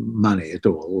 money at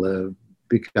all.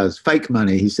 Because fake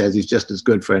money, he says, is just as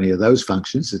good for any of those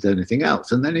functions as anything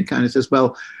else. And then he kind of says,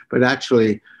 well, but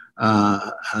actually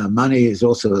money is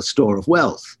also a store of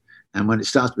wealth. And when it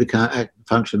starts to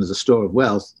function as a store of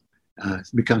wealth, it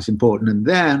becomes important. And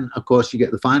then, of course, you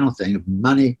get the final thing of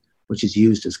money, which is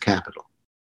used as capital.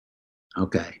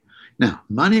 Okay. Now,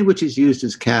 money which is used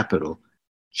as capital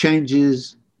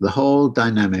changes the whole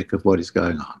dynamic of what is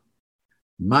going on.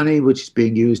 Money which is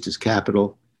being used as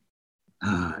capital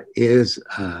is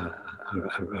a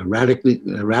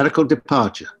radical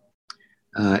departure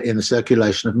in the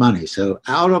circulation of money. So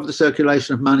out of the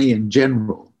circulation of money in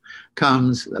general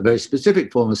comes a very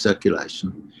specific form of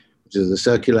circulation, which is the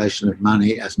circulation of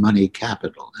money as money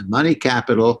capital. And money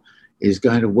capital is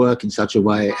going to work in such a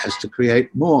way as to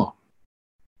create more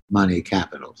money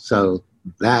capital. So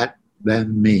that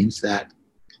then means that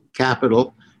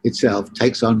capital itself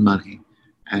takes on money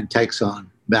and takes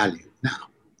on value. Now,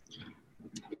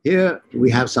 here we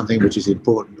have something which is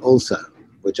important also,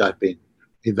 which I've been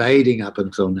evading up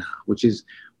until now, which is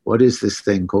What is this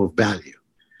thing called value?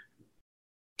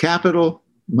 Capital,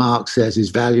 Marx says, is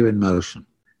value in motion.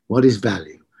 What is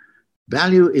value?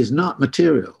 Value is not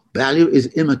material. Value is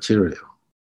immaterial.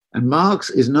 And Marx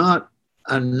is not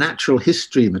a natural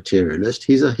history materialist.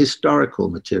 He's a historical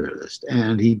materialist,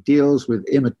 and he deals with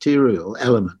immaterial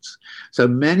elements. So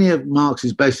many of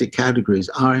Marx's basic categories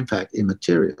are, in fact,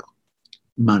 immaterial.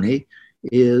 Money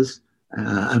is,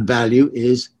 and value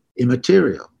is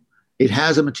immaterial. It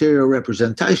has a material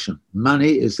representation.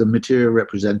 Money is the material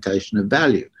representation of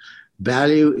value.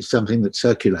 Value is something that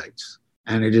circulates,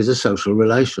 and it is a social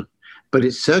relation. But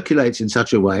it circulates in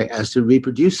such a way as to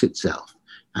reproduce itself,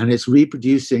 and it's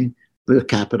reproducing the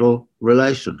capital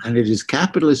relation. And it is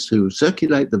capitalists who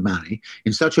circulate the money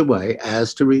in such a way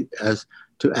as to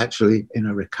actually, in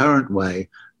a recurrent way,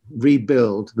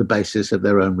 rebuild the basis of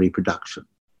their own reproduction.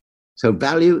 So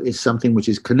value is something which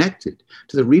is connected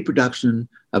to the reproduction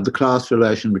of the class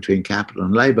relation between capital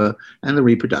and labor and the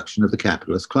reproduction of the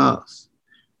capitalist class.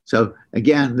 So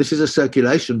again, this is a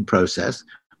circulation process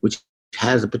which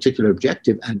has a particular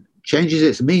objective and changes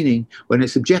its meaning when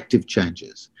its objective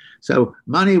changes. So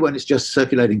money, when it's just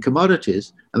circulating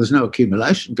commodities and there's no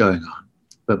accumulation going on,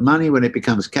 but money, when it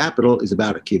becomes capital, is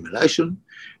about accumulation,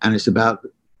 and it's about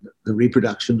the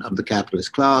reproduction of the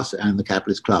capitalist class and the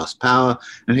capitalist class power,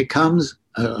 and it comes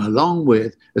along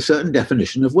with a certain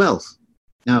definition of wealth.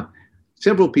 Now,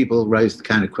 several people raised the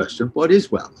kind of question, what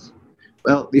is wealth?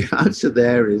 Well, the answer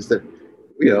there is that,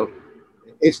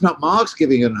 it's not Marx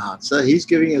giving an answer. He's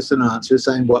giving us an answer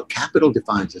saying what capital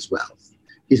defines as wealth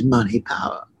is money,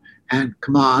 power, and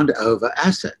command over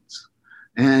assets.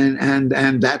 And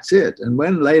that's it. And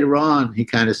when later on he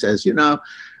kind of says,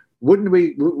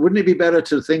 wouldn't it be better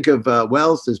to think of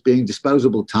wealth as being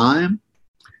disposable time?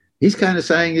 He's kind of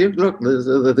saying, look,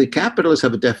 the capitalists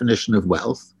have a definition of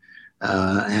wealth,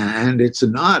 and it's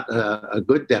not a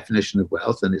good definition of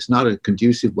wealth, and it's not a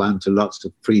conducive one to lots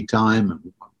of free time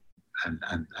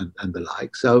and the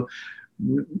like. So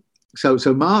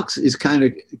Marx is kind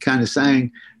of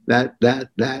saying that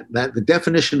the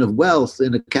definition of wealth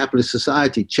in a capitalist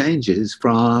society changes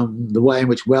from the way in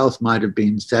which wealth might have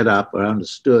been set up or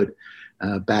understood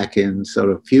back in sort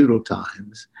of feudal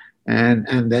times,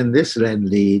 and then this then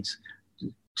leads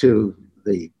to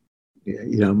the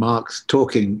Marx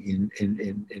talking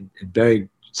in very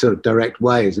sort of direct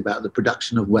ways about the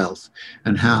production of wealth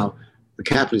and how the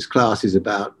capitalist class is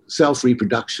about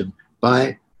self-reproduction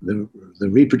by the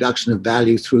reproduction of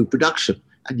value through production.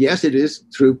 And yes, it is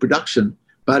through production,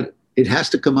 but it has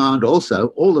to command also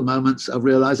all the moments of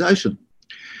realization.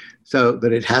 So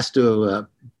that it has to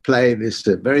play this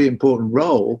very important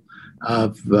role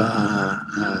of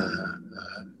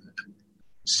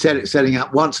setting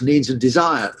up wants, needs, and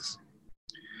desires.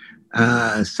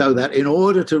 So that in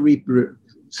order to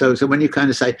so when you kind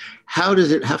of say, how does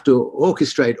it have to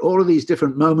orchestrate all of these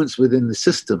different moments within the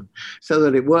system so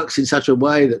that it works in such a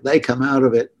way that they come out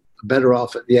of it better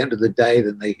off at the end of the day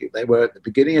than they were at the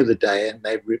beginning of the day, and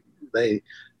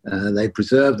they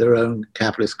preserve their own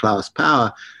capitalist class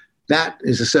power? That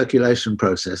is a circulation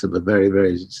process of a very,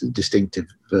 very distinctive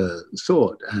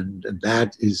sort, and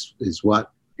that is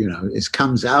what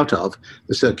comes out of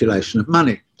the circulation of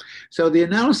money. So the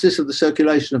analysis of the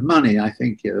circulation of money, I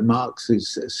think,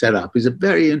 Marx's setup is a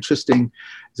very interesting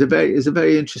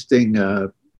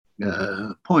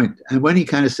point. And when he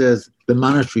kind of says the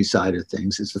monetary side of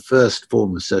things is the first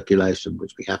form of circulation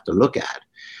which we have to look at,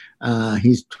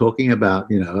 he's talking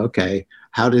about, okay,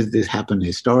 how did this happen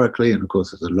historically? And of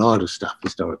course, there's a lot of stuff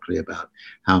historically about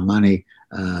how money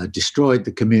destroyed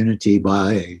the community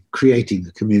by creating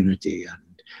the community.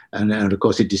 And of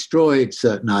course, it destroyed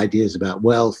certain ideas about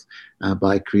wealth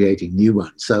by creating new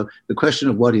ones. So the question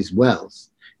of what is wealth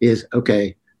is,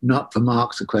 okay, not for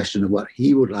Marx a question of what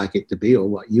he would like it to be or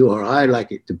what you or I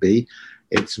like it to be.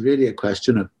 It's really a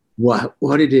question of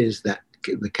what it is that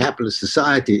the capitalist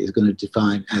society is going to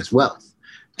define as wealth.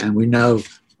 And we know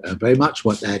very much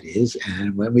what that is.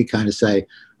 And when we kind of say,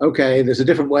 okay, there's a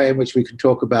different way in which we can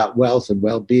talk about wealth and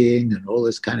well-being and all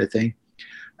this kind of thing,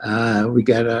 we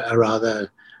get a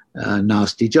rather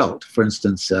nasty jolt. For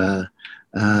instance, the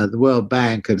World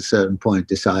Bank at a certain point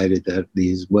decided that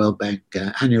these World Bank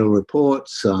annual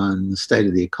reports on the state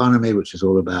of the economy, which is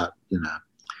all about,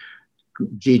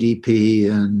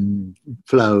 GDP and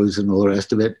flows and all the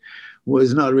rest of it,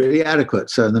 was not really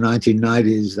adequate. So in the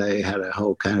 1990s, they had a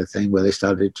whole kind of thing where they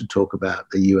started to talk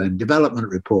about the UN Development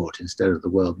Report instead of the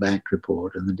World Bank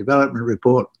report. And the Development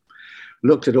Report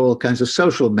looked at all kinds of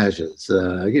social measures,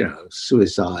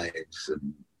 suicides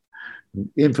and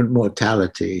infant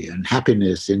mortality and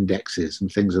happiness indexes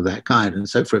and things of that kind. And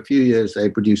so for a few years, they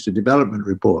produced a development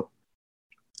report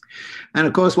And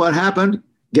of course, what happened?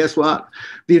 Guess what?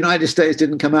 The United States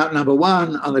didn't come out number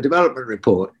one on the development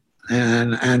report.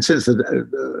 And since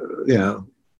the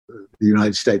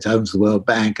United States owns the World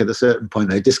Bank, at a certain point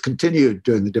they discontinued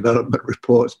doing the development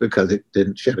reports because it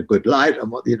didn't shed a good light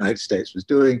on what the United States was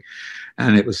doing,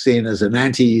 and it was seen as an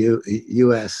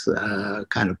anti-US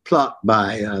kind of plot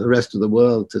by the rest of the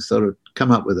world to sort of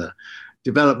come up with a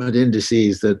development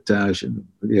indices that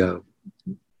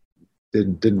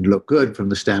didn't look good from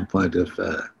the standpoint of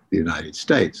the United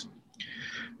States.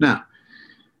 Now,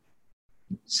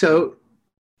 so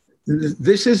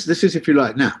this is, if you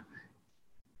like, now,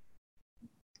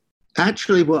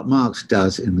 actually what Marx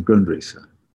does in the Grundrisse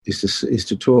is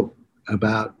to talk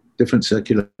about different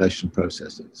circulation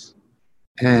processes.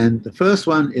 And the first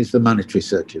one is the monetary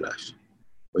circulation,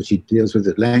 which he deals with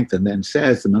at length and then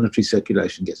says the monetary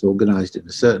circulation gets organized in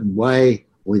a certain way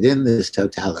within this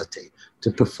totality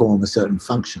to perform a certain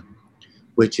function,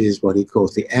 which is what he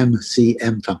calls the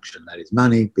MCM function, that is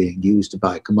money being used to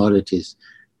buy commodities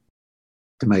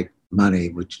to make money,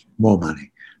 which more money.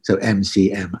 So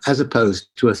MCM, as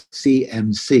opposed to a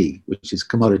CMC, which is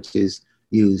commodities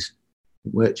used,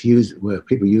 where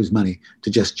people use money to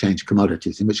just change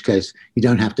commodities, in which case you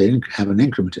don't have to have an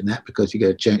increment in that because you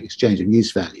get an exchange of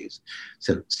use values.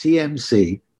 So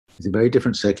CMC is a very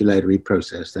different circulatory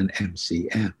process than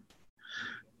MCM.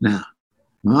 Now,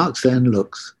 Marx then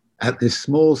looks at this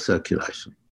small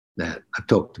circulation that I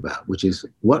talked about, which is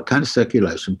what kind of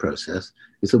circulation process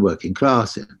is the working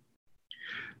class in?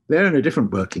 They're in a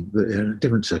different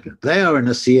circuit. They are in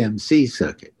a CMC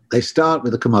circuit. They start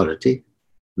with a commodity,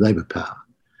 labor power.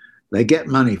 They get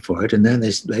money for it, and then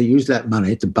they use that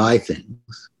money to buy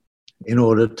things in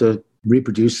order to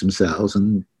reproduce themselves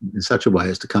and in such a way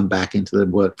as to come back into the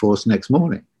workforce next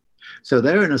morning. So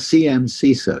they're in a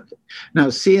CMC circuit. Now,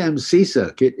 CMC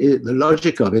circuit, the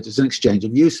logic of it is an exchange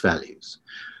of use values.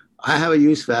 I have a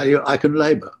use value, I can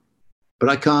labor, but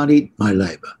I can't eat my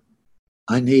labor.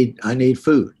 I need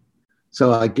food.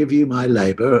 So I give you my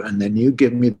labor, and then you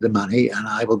give me the money, and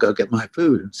I will go get my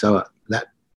food. And so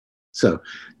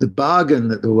the bargain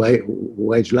that the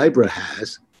wage laborer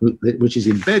has, which is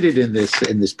embedded in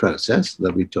this process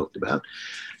that we talked about,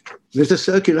 there's a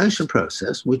circulation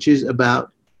process which is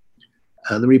about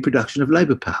the reproduction of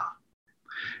labor power.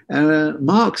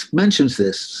 Marx mentions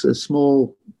this, a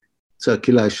small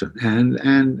circulation,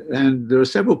 and there are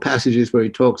several passages where he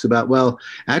talks about, well,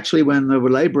 actually when the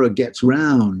laborer gets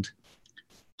round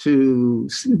to,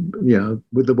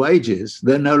 with the wages,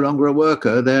 they're no longer a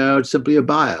worker, they're simply a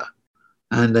buyer.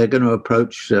 And they're going to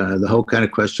approach the whole kind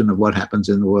of question of what happens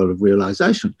in the world of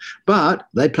realization. But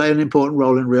they play an important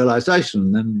role in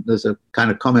realization. And there's a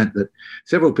kind of comment that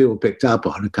several people picked up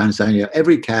on, kind of saying,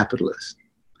 every capitalist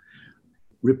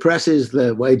represses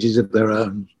the wages of their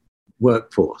own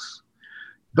workforce,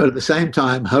 but at the same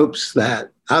time hopes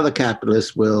that other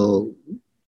capitalists will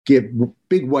give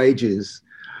big wages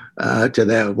to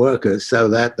their workers so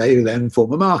that they then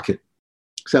form a market.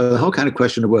 So the whole kind of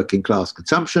question of working class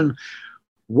consumption,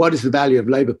 what is the value of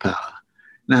labor power?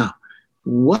 Now,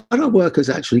 what are workers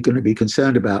actually going to be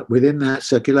concerned about within that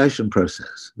circulation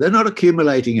process? They're not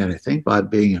accumulating anything by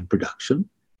being in production.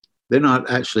 They don't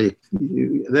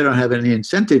have any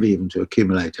incentive even to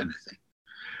accumulate anything.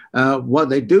 What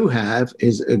they do have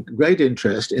is a great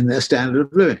interest in their standard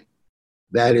of living.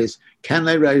 That is, can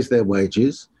they raise their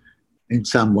wages in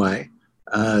some way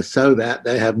so that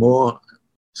they have more?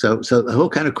 So the whole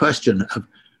kind of question of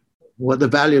what the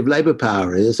value of labor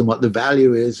power is and what the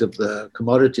value is of the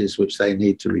commodities which they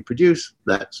need to reproduce,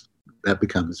 that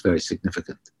becomes very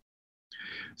significant.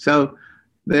 So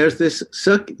there's this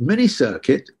mini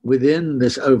circuit within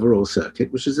this overall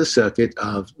circuit, which is the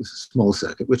small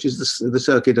circuit, which is the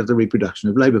circuit of the reproduction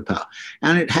of labor power.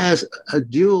 And it has a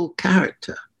dual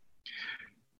character.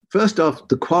 First off,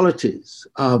 the qualities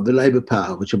of the labor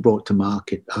power which are brought to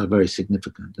market are very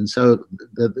significant. And so,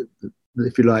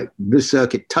 if you like, this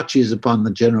circuit touches upon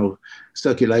the general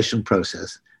circulation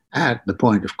process at the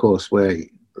point, of course, where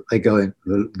the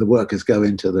workers go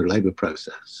into the labor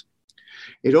process.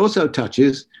 It also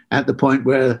touches at the point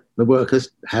where the workers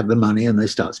have the money and they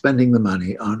start spending the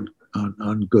money on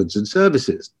goods and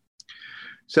services.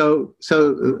 So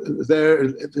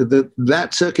that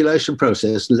circulation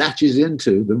process latches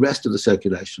into the rest of the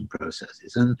circulation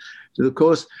processes. And so, of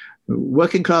course,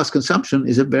 working class consumption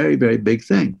is a very, very big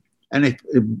thing. And if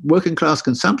working class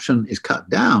consumption is cut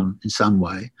down in some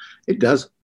way, it does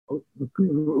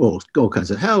all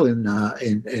kinds of hell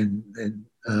in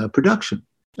production.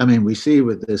 I mean, we see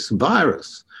with this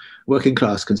virus, working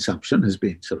class consumption has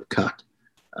been sort of cut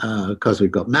because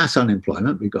we've got mass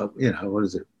unemployment. We've got,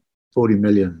 40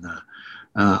 million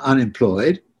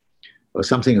unemployed or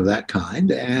something of that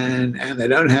kind, and they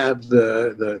don't have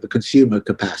the consumer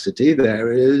capacity,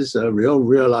 there is a real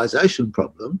realization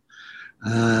problem.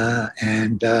 The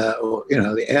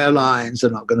airlines are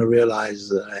not going to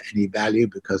realize any value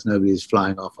because nobody is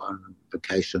flying off on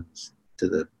vacations to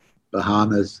the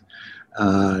Bahamas.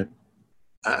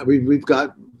 We've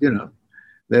got,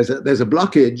 there's a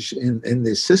blockage in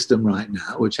this system right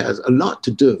now, which has a lot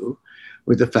to do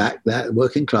with the fact that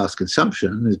working class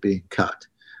consumption is being cut,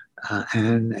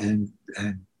 and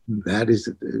that is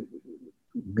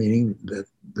meaning that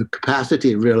the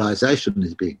capacity of realization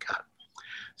is being cut.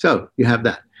 So you have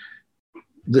that.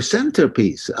 The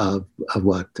centerpiece of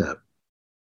what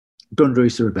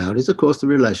Grundrisse are about is, of course, the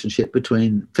relationship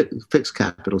between fixed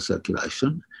capital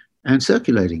circulation and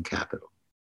circulating capital.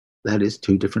 That is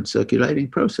two different circulating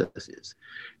processes.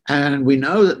 And we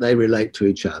know that they relate to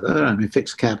each other. I mean,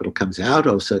 fixed capital comes out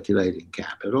of circulating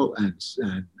capital,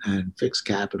 and fixed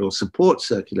capital supports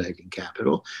circulating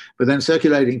capital. But then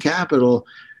circulating capital,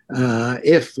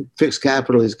 if fixed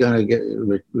capital is going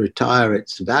to retire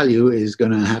its value, is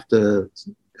going to have to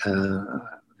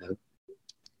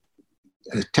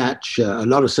attach a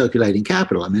lot of circulating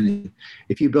capital. I mean,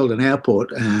 if you build an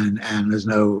airport and there's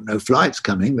no flights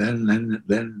coming, then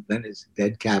it's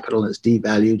dead capital. It's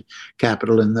devalued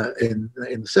capital in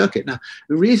the circuit. Now,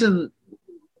 the reason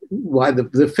why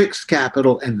the fixed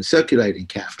capital and the circulating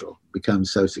capital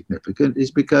becomes so significant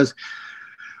is because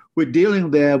we're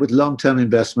dealing there with long-term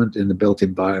investment in the built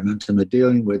environment, and we're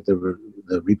dealing with the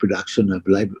reproduction of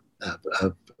labor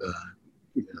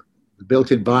the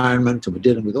built environment, and we're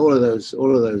dealing with all of those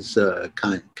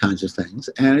kinds of things.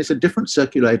 And it's a different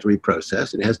circulatory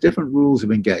process. It has different rules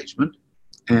of engagement,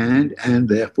 and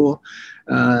therefore,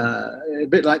 a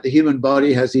bit like the human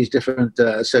body has these different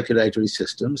circulatory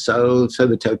systems. So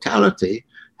the totality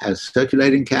has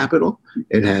circulating capital.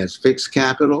 It has fixed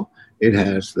capital. It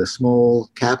has the small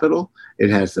capital.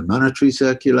 It has the monetary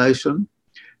circulation,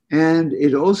 and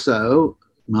it also,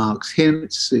 Marx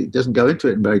hints, he doesn't go into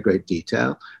it in very great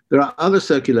detail, there are other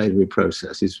circulatory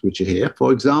processes which are here.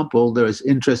 For example, there is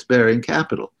interest-bearing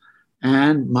capital.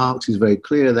 And Marx is very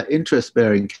clear that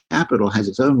interest-bearing capital has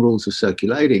its own rules of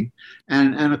circulating.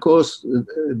 And of course,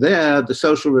 there, the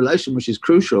social relation, which is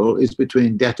crucial, is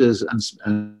between debtors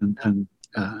and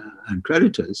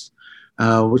creditors,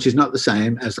 which is not the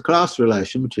same as the class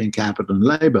relation between capital and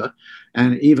labor.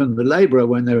 And even the laborer,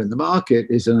 when they're in the market,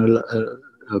 is in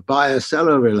a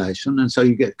buyer-seller relation, and so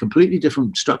you get completely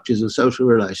different structures of social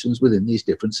relations within these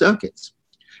different circuits.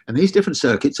 And these different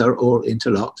circuits are all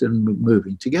interlocked and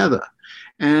moving together.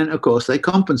 And of course, they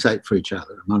compensate for each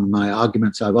other. One of my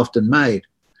arguments I've often made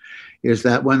is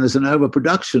that when there's an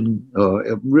overproduction or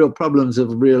real problems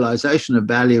of realization of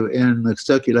value in the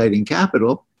circulating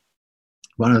capital,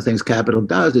 one of the things capital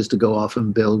does is to go off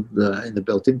and build in the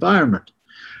built environment.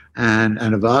 And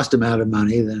a vast amount of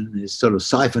money then is sort of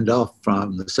siphoned off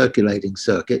from the circulating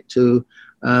circuit to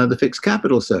the fixed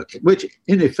capital circuit, which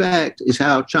in effect is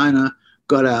how China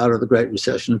got out of the Great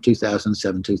Recession of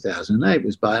 2007, 2008, it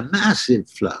was by a massive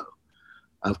flow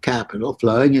of capital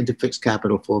flowing into fixed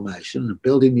capital formation,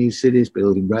 building new cities,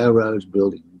 building railroads,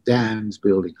 building dams,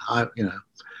 building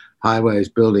highways,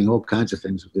 building all kinds of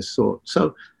things of this sort.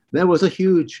 So there was a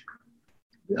huge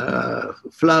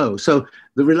flow. So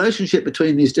the relationship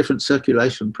between these different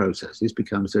circulation processes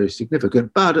becomes very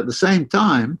significant. But at the same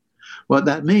time, what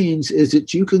that means is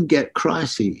that you can get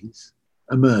crises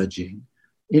emerging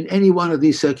in any one of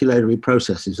these circulatory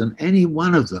processes, and any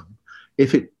one of them,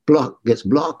 if it gets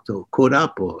blocked or caught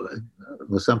up or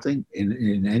something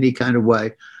in any kind of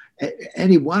way,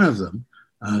 any one of them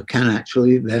can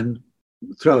actually then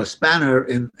throw a spanner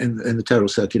in the total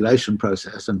circulation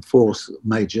process and force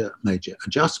major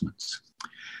adjustments.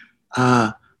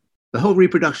 The whole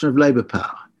reproduction of labor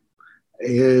power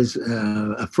is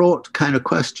a fraught kind of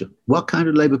question. What kind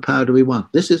of labor power do we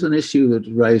want? This is an issue that's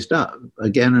raised up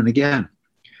again and again.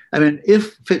 I mean,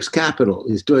 if fixed capital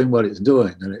is doing what it's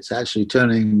doing, and it's actually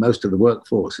turning most of the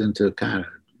workforce into kind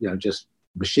of, just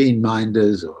machine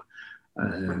minders or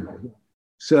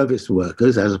service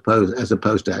workers, as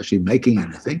opposed to actually making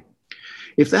anything.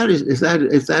 If that is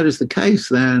the case,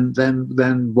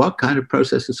 then what kind of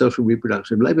process of social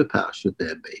reproduction of labor power should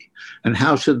there be, and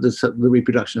how should the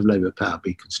reproduction of labor power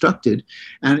be constructed?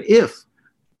 And if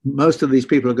most of these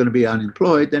people are going to be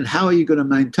unemployed, then how are you going to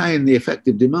maintain the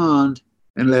effective demand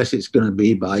unless it's going to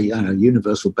be by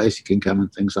universal basic income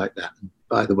and things like that? And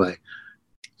by the way,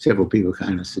 several people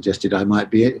kind of suggested I might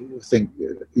think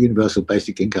universal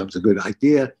basic income is a good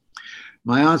idea.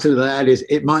 My answer to that is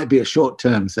it might be a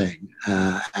short-term thing,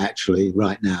 actually,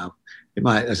 right now. It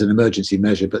might as an emergency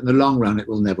measure, but in the long run, it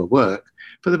will never work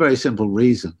for the very simple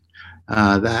reason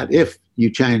that if you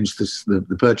change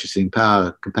the purchasing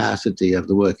power capacity of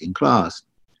the working class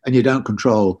and you don't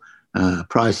control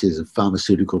prices of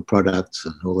pharmaceutical products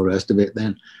and all the rest of it,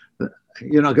 then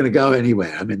you're not going to go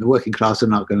anywhere. I mean, the working class are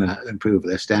not going to improve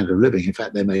their standard of living. In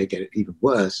fact, they may get it even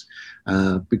worse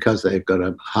because they've got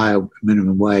a higher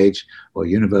minimum wage or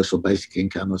universal basic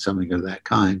income or something of that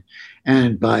kind.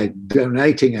 And by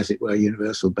donating, as it were,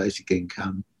 universal basic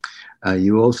income,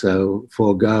 you also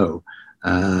forego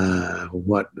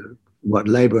what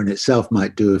labor in itself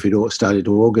might do if it started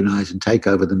to organize and take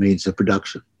over the means of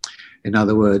production. In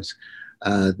other words,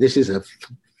 this is a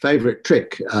favorite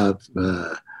trick of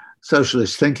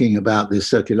socialist thinking about this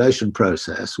circulation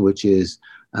process, which is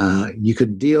you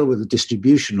can deal with the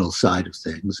distributional side of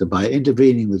things. So by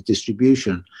intervening with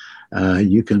distribution,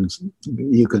 you can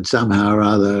somehow or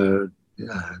other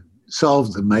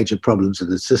solve the major problems of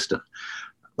the system.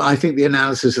 But I think the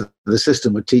analysis of the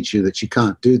system would teach you that you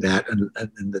can't do that, and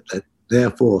that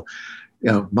therefore,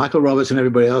 Michael Roberts and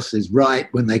everybody else is right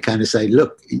when they kind of say,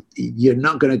 look, you're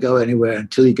not going to go anywhere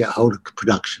until you get hold of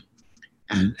production.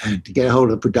 And to get hold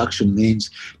of production means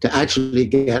to actually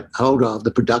get hold of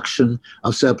the production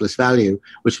of surplus value,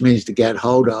 which means to get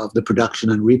hold of the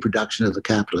production and reproduction of the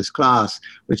capitalist class,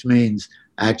 which means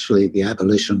actually the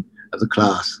abolition of the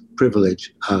class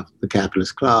privilege of the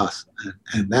capitalist class.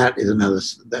 And that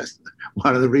is that's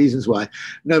one of the reasons why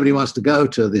nobody wants to go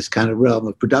to this kind of realm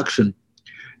of production,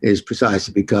 is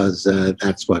precisely because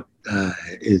that's what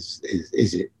is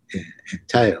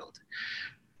entailed.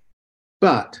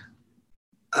 But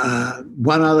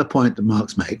one other point that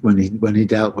Marx made when he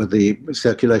dealt with the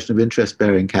circulation of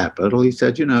interest-bearing capital, he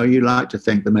said, you like to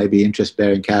think that maybe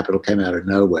interest-bearing capital came out of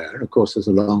nowhere. And of course, there's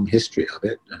a long history of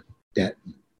it, debt,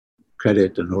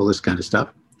 credit, and all this kind of stuff.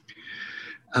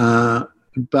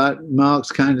 But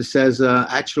Marx kind of says,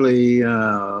 actually,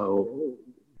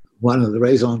 one of the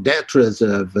raison d'etres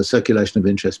of the circulation of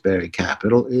interest-bearing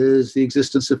capital is the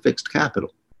existence of fixed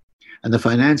capital. And the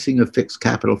financing of fixed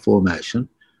capital formation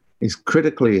is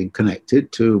critically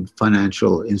connected to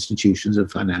financial institutions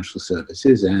and financial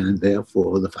services, and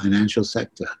therefore the financial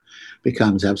sector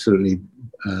becomes absolutely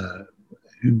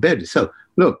embedded. So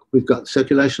look, we've got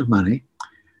circulation of money,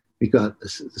 we've got the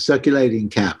circulating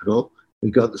capital,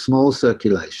 we've got the small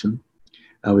circulation,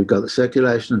 we've got the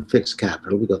circulation of fixed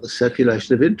capital, we've got the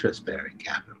circulation of interest-bearing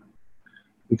capital.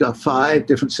 We've got 5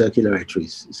 different circulatory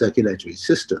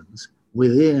systems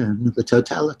within the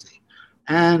totality.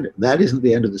 And that isn't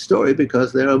the end of the story,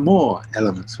 because there are more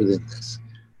elements within this.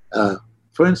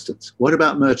 For instance, what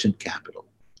about merchant capital?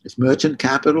 Does merchant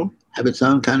capital have its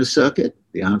own kind of circuit?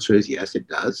 The answer is yes, it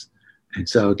does. And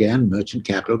so again, merchant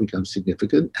capital becomes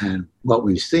significant. And what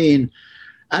we've seen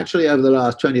actually over the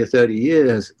last 20 or 30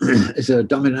 years is a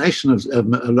domination of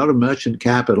a lot of merchant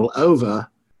capital over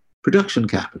production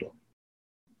capital.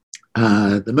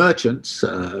 The merchants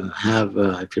have,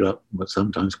 if you like, what's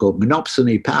sometimes called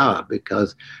monopsony power,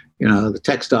 because, the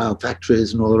textile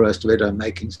factories and all the rest of it are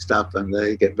making stuff, and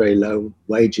they get very low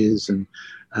wages, and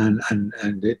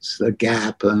it's the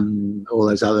Gap and all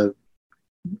those other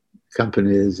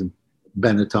companies, and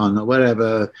Benetton or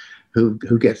whatever,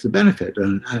 who gets the benefit.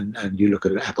 And you look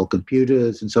at Apple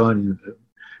computers and so on,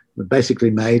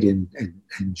 basically made in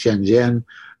Shenzhen,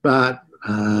 but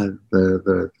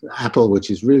the Apple, which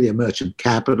is really a merchant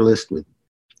capitalist with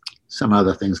some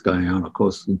other things going on, of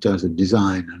course, in terms of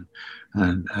design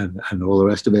and all the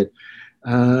rest of it.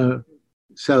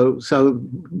 So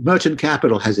merchant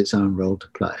capital has its own role to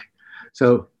play.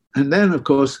 So, and then of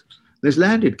course there's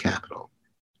landed capital.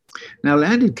 Now,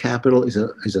 landed capital is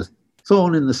a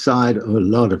thorn in the side of a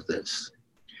lot of this.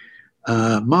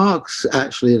 Marx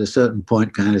actually at a certain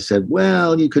point kind of said,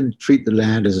 well, you can treat the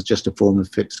land as just a form of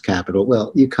fixed capital.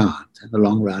 Well, you can't in the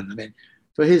long run. I mean,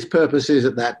 for his purposes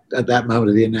at that moment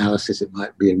of the analysis, it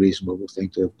might be a reasonable thing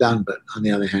to have done. But on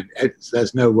the other hand,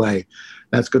 there's no way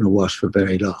that's going to wash for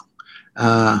very long.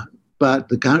 But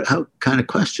the kind of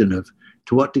question of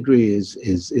to what degree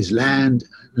is land,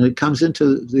 and it comes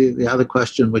into the other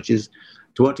question, which is,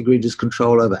 to what degree does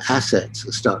control over assets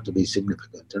start to be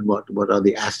significant, and what are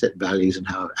the asset values and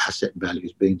how are asset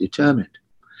values being determined?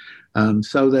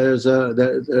 So there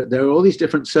are all these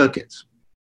different circuits.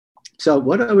 So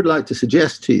what I would like to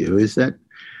suggest to you is that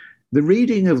the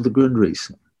reading of the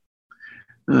Grundrisse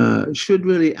should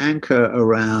really anchor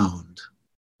around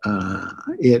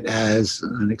it as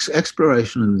an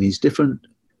exploration of these different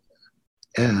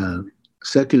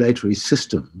circulatory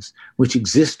systems which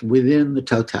exist within the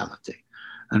totality.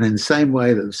 And in the same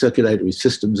way that the circulatory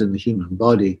systems in the human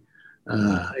body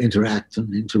interact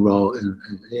and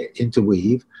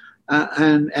interweave,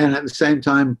 and at the same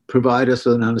time provide us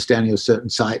with an understanding of certain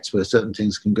sites where certain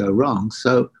things can go wrong.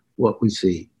 So what we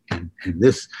see in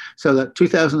this, so that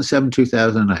 2007,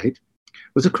 2008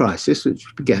 was a crisis which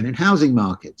began in housing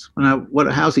markets. Now, what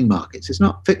are housing markets? It's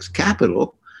not fixed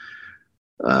capital.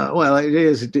 Well, it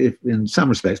is in some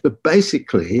respects, but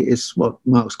basically it's what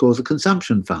Marx calls a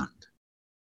consumption fund,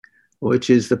 which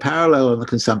is the parallel on the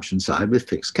consumption side with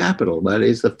fixed capital. That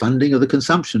is the funding of the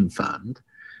consumption fund.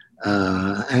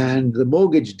 And the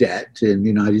mortgage debt in the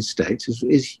United States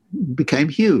became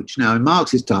huge. Now, in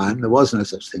Marx's time, there was no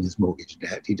such thing as mortgage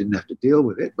debt. He didn't have to deal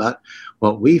with it. But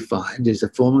what we find is the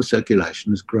form of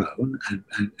circulation has grown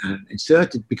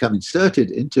and become inserted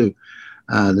into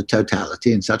the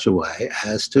totality in such a way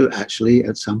as to actually,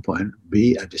 at some point,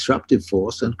 be a disruptive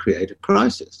force and create a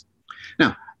crisis.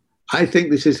 Now, I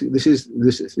think this is.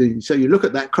 So you look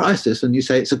at that crisis and you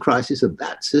say it's a crisis of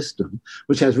that system,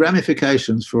 which has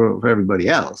ramifications for everybody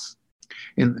else.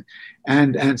 And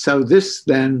so this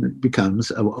then becomes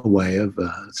a way of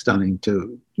starting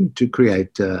to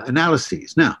create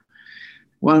analyses. Now,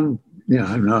 I know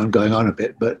I'm going on a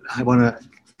bit, but I want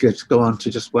to go on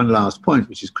to just one last point,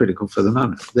 which is critical for the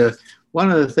moment. One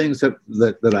of the things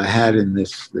that I had in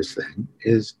this thing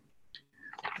is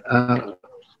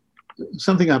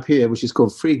something up here which is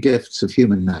called free gifts of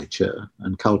human nature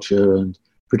and culture, and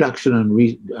production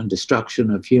and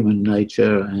destruction of human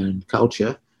nature and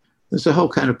culture. There's a whole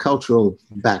kind of cultural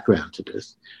background to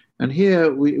this. And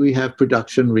here we have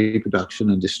production,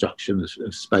 reproduction, and destruction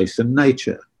of space and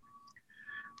nature.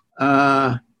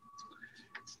 All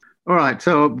right.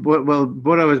 So,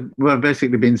 what I've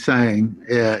basically been saying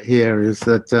here is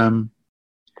that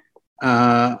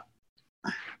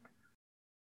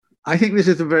I think this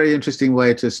is a very interesting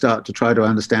way to start to try to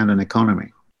understand an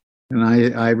economy. And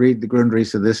I read the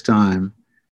Grundrisse this time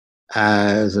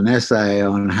as an essay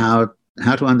on how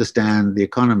to understand the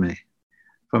economy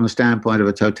from the standpoint of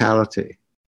a totality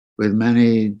with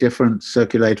many different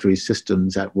circulatory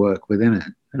systems at work within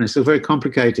it. And it's a very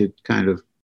complicated kind of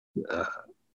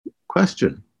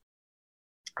question.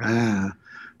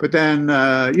 But then,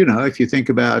 if you think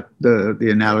about the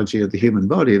analogy of the human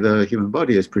body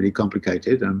is pretty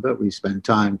complicated, but we spend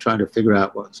time trying to figure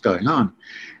out what's going on.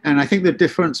 And I think the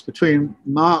difference between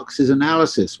Marx's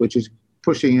analysis, which is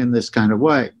pushing in this kind of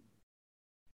way,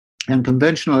 and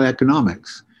conventional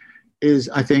economics is,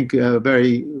 I think,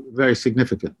 very, very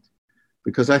significant.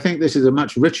 Because I think this is a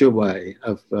much richer way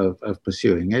of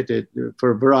pursuing it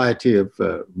for a variety of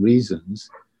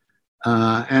reasons.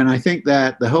 And I think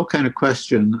that the whole kind of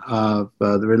question of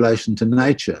the relation to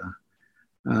nature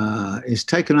is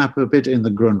taken up a bit in the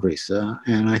Grundrisse.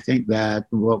 And I think that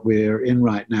what we're in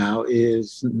right now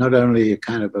is not only a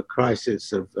kind of a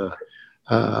crisis of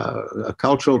a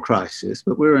cultural crisis,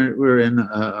 but we're in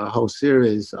a whole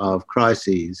series of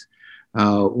crises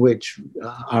which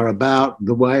are about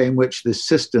the way in which this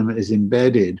system is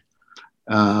embedded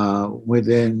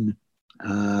within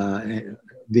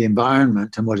the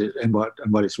environment and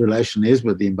what its relation is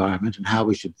with the environment, and how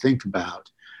we should think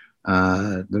about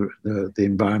the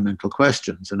environmental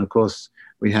questions. And of course,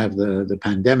 we have the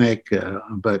pandemic,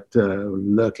 but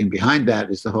lurking behind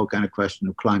that is the whole kind of question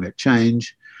of climate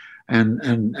change.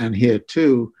 And here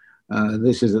too,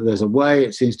 there's a way,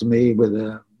 it seems to me, with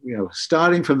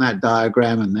starting from that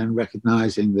diagram and then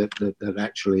recognizing that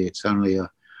actually it's only a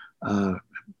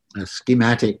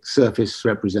schematic surface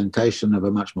representation of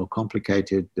a much more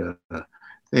complicated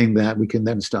thing, that we can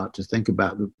then start to think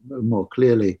about more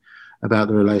clearly about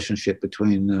the relationship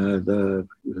between the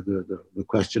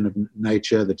question of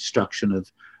nature, the destruction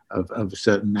of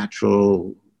certain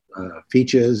natural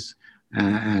features,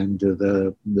 and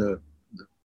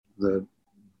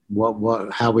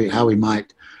how we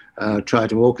might try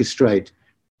to orchestrate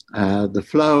the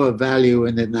flow of value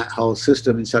within that whole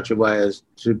system in such a way as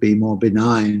to be more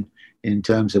benign in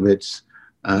terms of its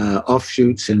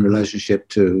offshoots in relationship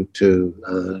to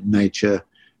nature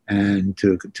and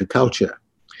to culture.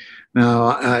 Now,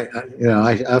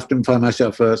 I often find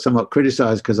myself somewhat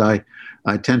criticized because I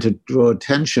tend to draw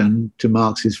attention to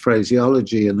Marx's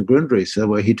phraseology in the Grundrisse,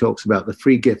 where he talks about the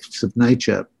free gifts of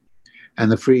nature and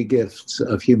the free gifts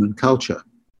of human culture.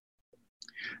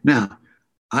 Now,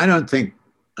 I don't think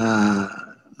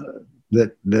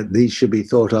that these should be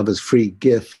thought of as free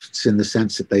gifts in the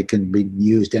sense that they can be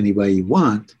used any way you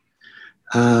want.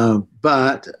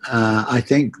 But I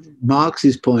think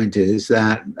Marx's point is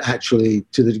that actually,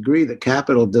 to the degree that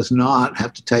capital does not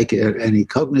have to take any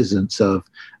cognizance of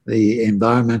the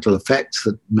environmental effects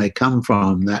that may come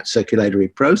from that circulatory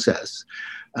process,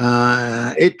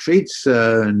 it treats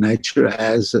nature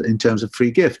as in terms of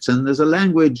free gifts. And there's a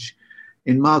language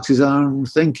in Marx's own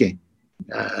thinking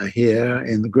here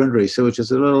in the Grundrisse, which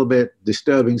is a little bit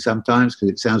disturbing sometimes because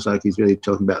it sounds like he's really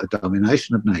talking about the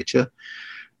domination of nature,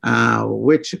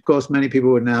 which, of course, many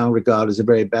people would now regard as a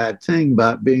very bad thing.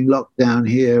 But being locked down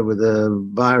here with a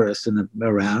virus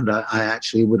around, I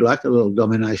actually would like a little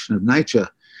domination of nature.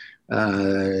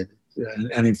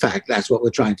 And in fact, that's what we're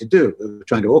trying to do. We're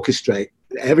trying to orchestrate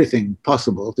everything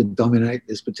possible to dominate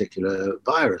this particular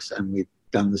virus. And we've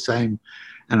done the same.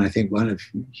 And I think one of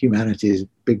humanity's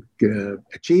big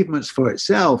achievements for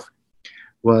itself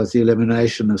was the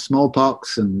elimination of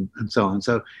smallpox and so on.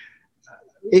 So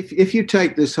if you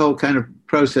take this whole kind of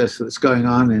process that's going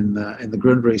on in the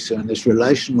Grundrisse in this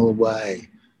relational way,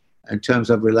 in terms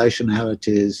of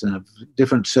relationalities and of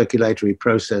different circulatory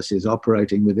processes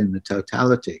operating within the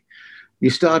totality, you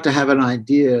start to have an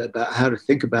idea about how to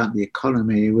think about the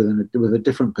economy with a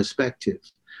different perspective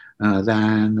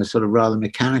than the sort of rather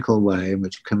mechanical way in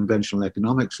which conventional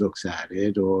economics looks at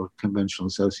it or conventional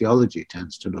sociology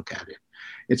tends to look at it.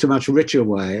 It's a much richer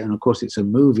way, and of course it's a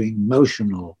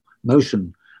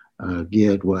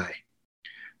motion-geared way.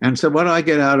 And so what I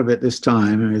get out of it this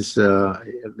time is,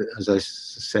 as I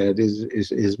said,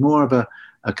 is more of a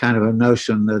kind of a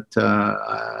notion that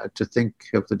to think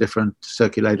of the different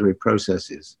circulatory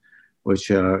processes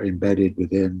which are embedded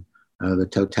within the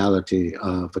totality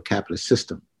of a capitalist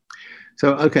system.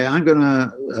 So, okay, I'm going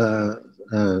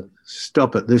to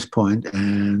stop at this point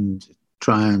and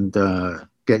try and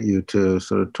get you to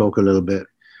sort of talk a little bit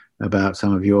about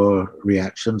some of your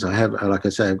reactions. I have, like I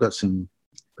say, I've got some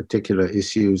particular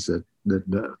issues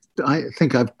that I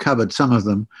think I've covered some of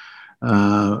them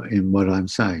in what I'm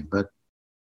saying, but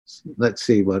let's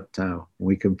see what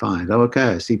we can find. Oh,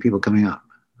 okay, I see people coming up.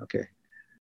 Okay.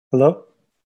 Hello?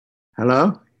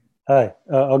 Hello? Hi,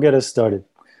 I'll get us started.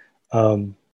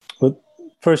 Well,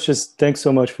 first, just thanks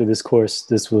so much for this course.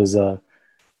 This was, I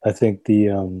think,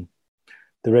 the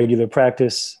regular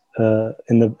practice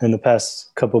in the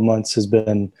past couple of months has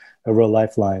been a real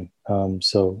lifeline.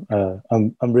 So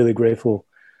I'm really grateful,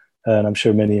 and I'm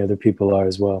sure many other people are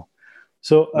as well.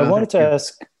 So I wanted to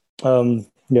ask,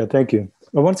 yeah, thank you.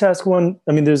 I wanted to ask one.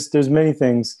 I mean, there's many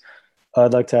things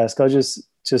I'd like to ask. I'll just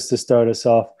to start us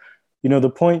off. You know, the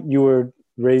point you were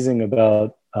raising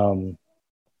about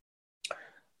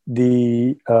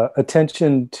the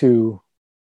attention to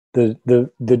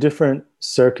the different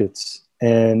circuits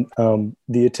and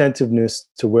the attentiveness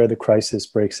to where the crisis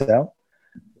breaks out,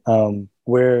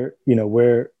 where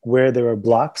there are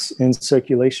blocks in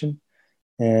circulation,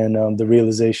 and the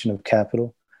realization of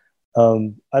capital.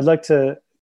 I'd like to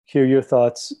hear your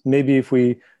thoughts. Maybe if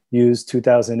we use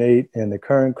 2008 and the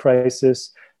current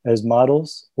crisis as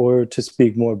models, or to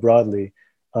speak more broadly,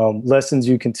 lessons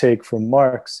you can take from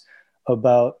Marx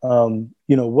about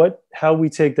how we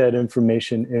take that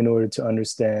information in order to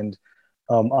understand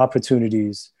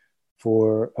opportunities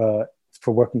for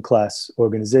working class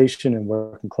organization and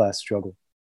working class struggle.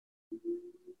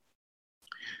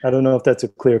 I don't know if that's a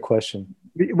clear question.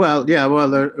 Well, yeah. Well,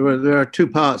 there are two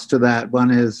parts to that.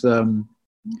 One is,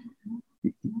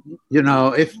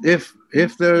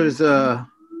 if there's a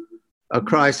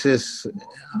crisis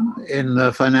in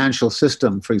the financial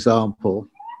system, for example,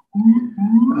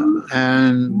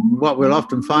 and what we'll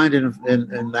often find in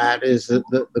that is that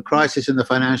the crisis in the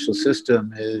financial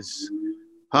system is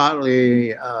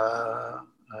partly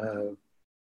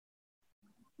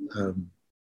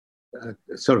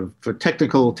sort of for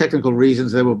technical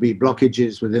reasons. There will be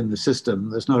blockages within the system.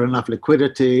 There's not enough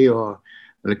liquidity, or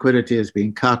the liquidity is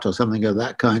being cut, or something of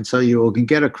that kind. So you can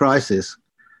get a crisis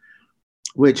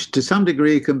which to some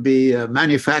degree can be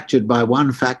manufactured by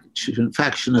one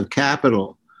faction of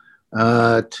capital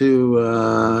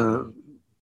to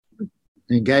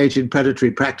engage in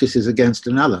predatory practices against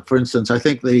another. For instance, I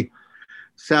think the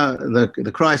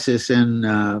crisis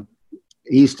in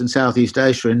East and Southeast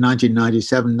Asia in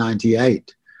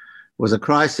 1997-98 was a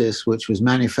crisis which was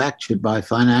manufactured by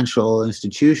financial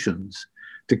institutions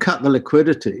to cut the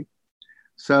liquidity,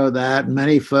 so that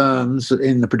many firms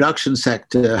in the production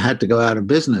sector had to go out of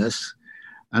business,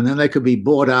 and then they could be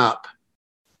bought up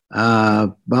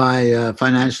by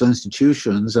financial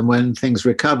institutions, and when things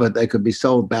recovered, they could be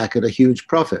sold back at a huge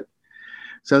profit.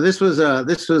 So this was a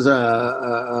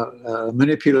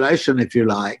manipulation, if you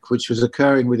like, which was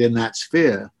occurring within that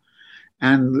sphere.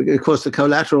 And of course, the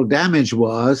collateral damage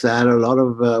was that a lot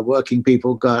of working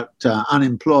people got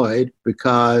unemployed,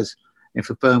 because if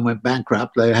a firm went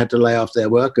bankrupt, they had to lay off their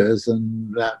workers,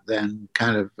 and that then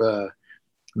kind of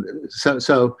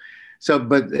so So,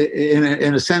 but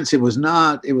in a sense, it was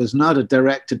not a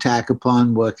direct attack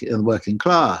upon the working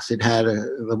class. It had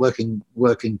the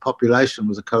working population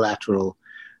was a collateral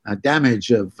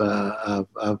damage of the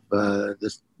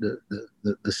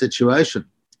situation.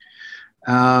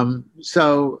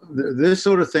 So this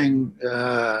sort of thing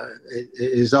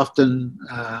is often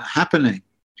happening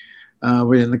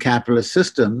within the capitalist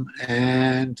system,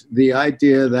 and the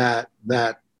idea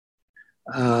that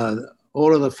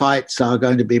all of the fights are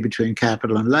going to be between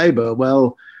capital and labor.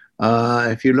 Well,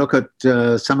 if you look at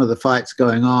some of the fights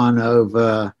going on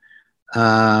over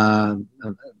the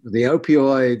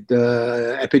opioid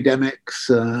epidemics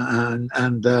and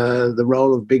the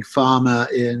role of big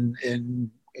pharma in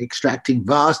extracting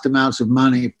vast amounts of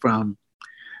money from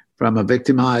a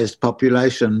victimized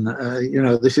population,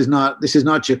 this is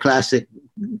not your classic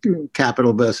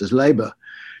capital versus labor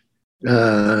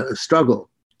struggle.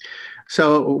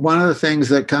 So one of the things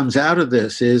that comes out of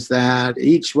this is that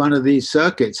each one of these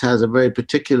circuits has a very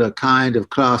particular kind of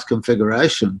class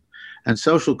configuration and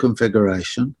social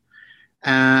configuration.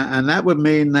 And that would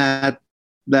mean that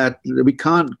we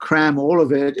can't cram all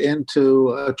of it into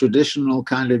a traditional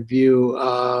kind of view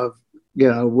of,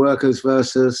 workers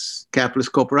versus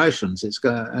capitalist corporations.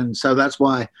 And so that's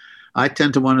why I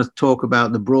tend to want to talk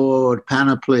about the broad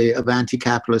panoply of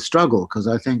anti-capitalist struggle, because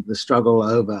I think the struggle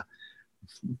over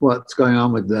what's going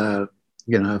on with the,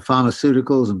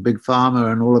 pharmaceuticals and big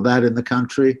pharma and all of that in the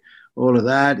country, all of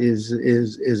that is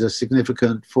a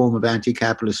significant form of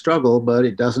anti-capitalist struggle, but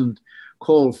it doesn't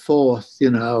call forth,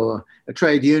 a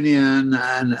trade union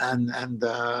and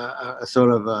a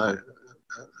sort of a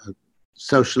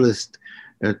socialist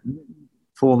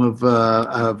form of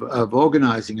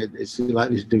organizing. It's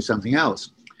likely to do something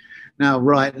else. Now,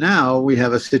 right now, we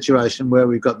have a situation where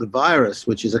we've got the virus,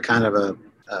 which is a kind of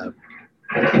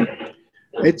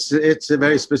it's a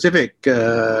very specific,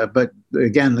 but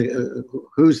again,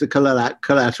 who's the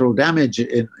collateral damage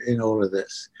in all of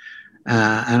this?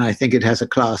 And I think it has a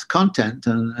class content,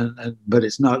 but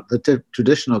it's not the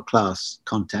traditional class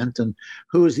content. And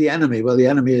who is the enemy? Well, the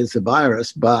enemy is the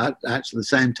virus, but at the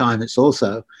same time, it's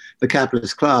also the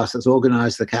capitalist class that's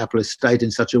organized the capitalist state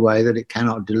in such a way that it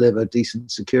cannot deliver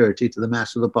decent security to the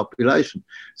mass of the population.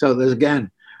 So there's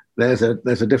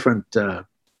a different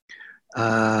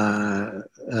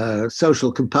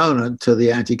social component to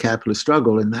the anti-capitalist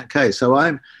struggle in that case. So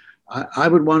I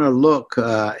would want to look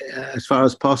as far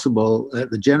as possible at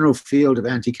the general field of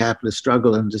anti-capitalist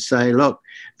struggle and to say, look,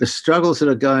 the struggles that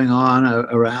are going on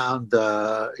around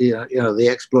the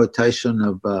exploitation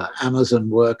of Amazon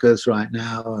workers right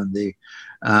now, and the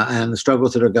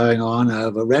struggles that are going on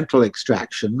over rental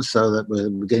extraction, so that we're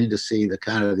beginning to see the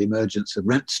kind of the emergence of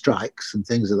rent strikes and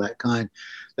things of that kind.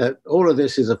 That all of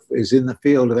this is in the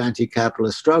field of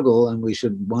anti-capitalist struggle, and we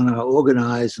should want to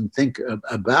organize and think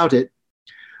about it.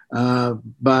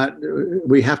 But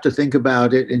we have to think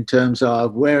about it in terms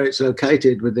of where it's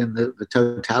located within the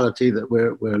totality that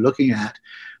we're looking at,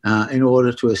 in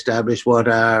order to establish what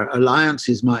our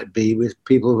alliances might be with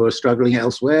people who are struggling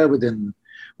elsewhere within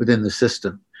the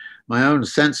system. My own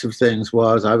sense of things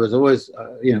was I was always,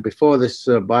 before this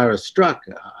virus struck,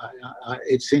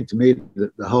 it seemed to me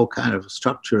that the whole kind of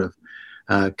structure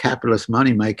of capitalist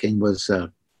money making was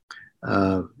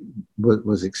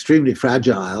extremely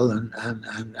fragile and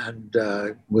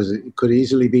could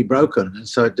easily be broken. And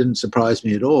so it didn't surprise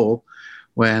me at all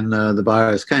when the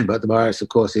virus came. But the virus, of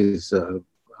course, is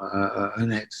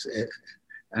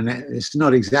it's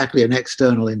not exactly an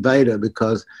external invader,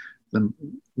 because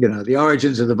the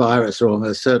origins of the virus are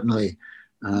almost certainly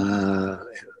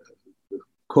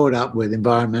caught up with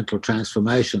environmental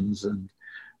transformations, and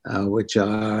which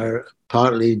are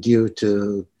partly due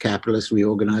to capitalist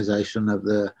reorganization of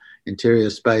the interior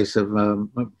space of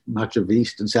much of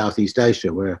East and Southeast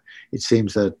Asia, where it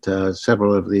seems that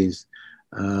several of these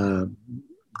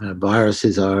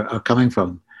viruses are coming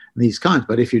from these kinds.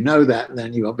 But if you know that,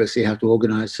 then you obviously have to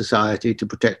organize society to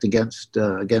protect against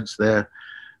them.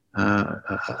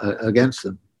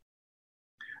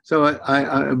 So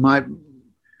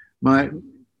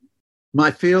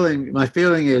my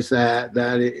feeling is that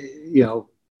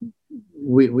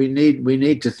we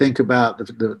need to think about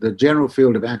the general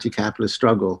field of anti-capitalist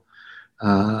struggle,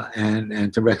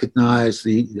 and to recognize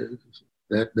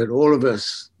that all of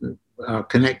us are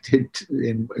connected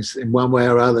in one way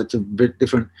or other to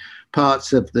different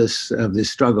parts of this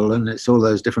struggle, and it's all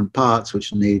those different parts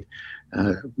which need,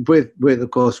 with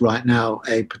of course right now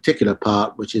a particular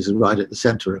part which is right at the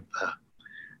center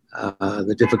of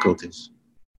the difficulties.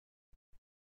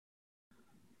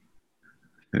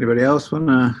 Anybody else want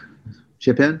to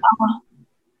chip in?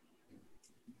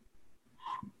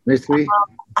 Mithri?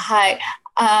 Hi.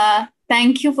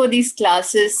 Thank you for these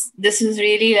classes. This is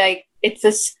really it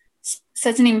was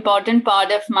such an important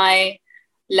part of my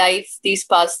life these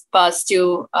past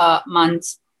 2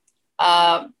 months.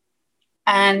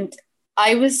 And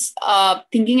I was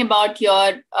thinking about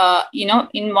your,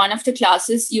 in one of the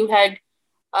classes you had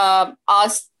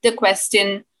asked the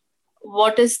question,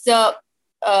 what is the,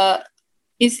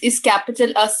 is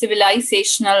capital a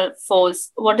civilizational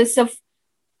force? What is the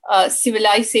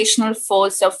civilizational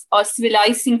force of, or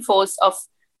civilizing force of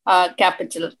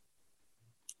capital?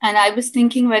 And I was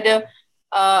thinking whether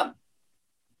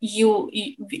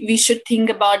we should think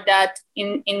about that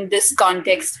in this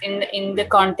context, in the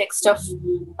context of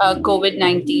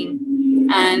COVID-19,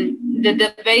 and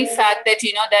the very fact that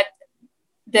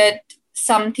that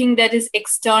something that is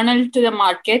external to the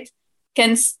market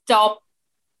can stop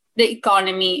the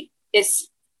economy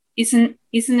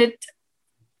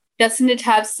doesn't it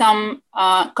have some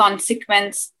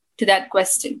consequence to that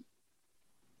question?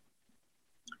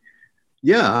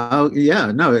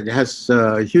 Yeah, no, it has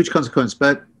a huge consequence,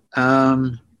 but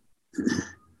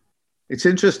it's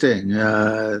interesting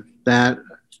that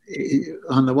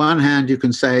on the one hand, you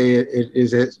can say it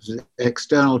is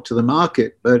external to the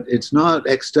market, but it's not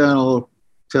external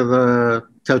to the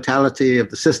totality of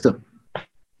the system.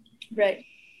 Right.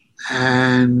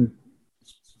 And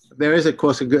there is, of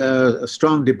course, a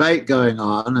strong debate going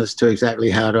on as to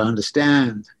exactly how to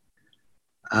understand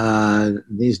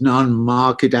these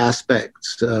non-market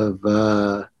aspects of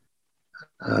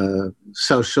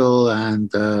social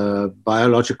and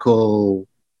biological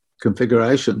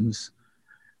configurations,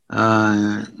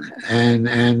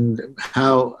 and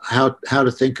how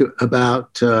to think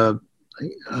about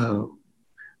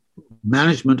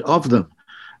management of them.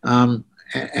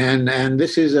 And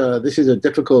this is a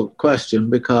difficult question,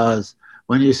 because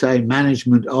when you say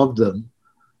management of them,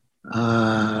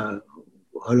 a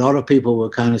lot of will will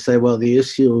kind of say, well, the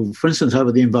issue, for instance,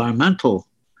 over the environmental,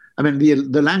 I mean,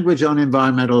 the language on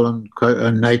environmental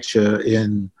and nature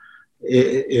in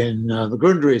the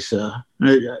Grundrisse,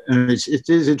 and it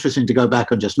is interesting to go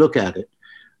back and just look at it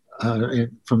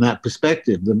from that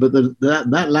perspective. But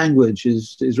that language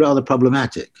is rather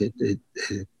problematic. It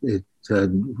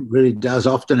really does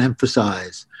often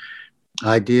emphasize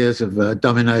ideas of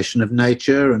domination of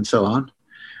nature and so on.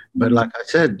 But like I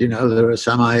said, there are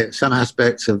some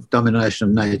aspects of domination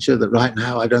of nature that right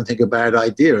now I don't think are a bad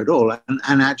idea at all.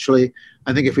 And actually,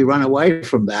 I think if we run away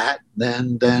from that,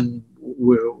 then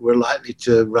we're likely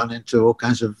to run into all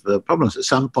kinds of problems. At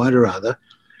some point or other,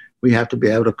 we have to be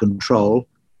able to control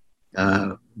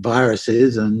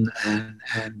viruses and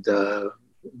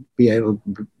be able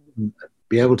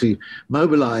to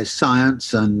mobilize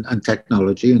science and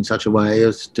technology in such a way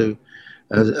as to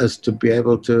be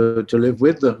able to live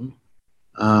with them,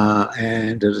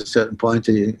 and at a certain point,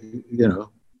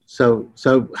 so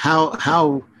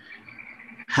how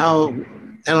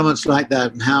elements like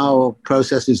that and how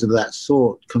processes of that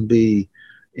sort can be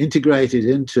integrated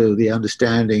into the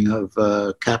understanding of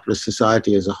capitalist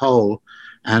society as a whole,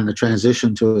 and the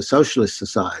transition to a socialist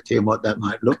society and what that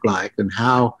might look like, and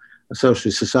how a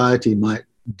socialist society might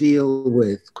deal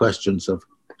with questions of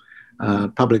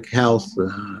public health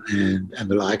and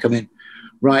the like. I mean,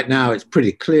 right now it's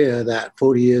pretty clear that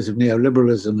 40 years of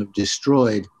neoliberalism have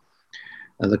destroyed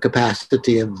the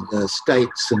capacity of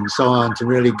states and so on to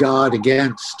really guard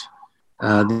against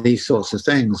these sorts of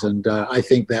things. And I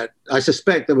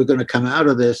suspect that we're going to come out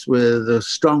of this with a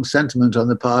strong sentiment on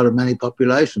the part of many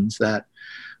populations that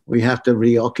we have to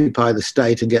reoccupy the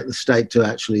state and get the state to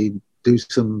actually do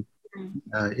some,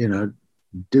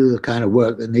 do the kind of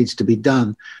work that needs to be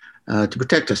done to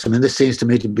protect us. I mean, this seems to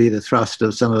me to be the thrust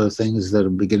of some of the things that are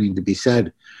beginning to be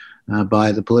said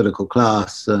by the political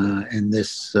class in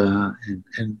this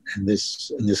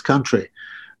country.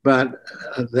 But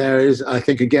there is, I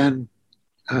think, again,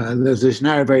 there's this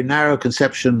very narrow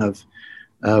conception of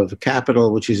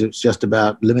capital, which is it's just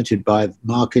about limited by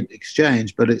market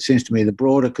exchange. But it seems to me the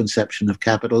broader conception of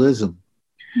capitalism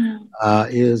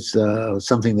is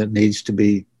something that needs to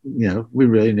be, we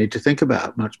really need to think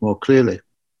about much more clearly.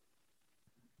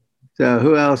 So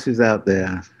who else is out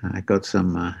there? I got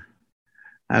I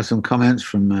have some comments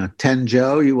from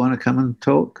Tenjo. You want to come and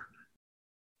talk?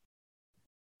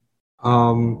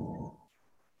 Hello,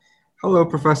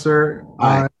 Professor.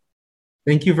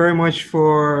 Thank you very much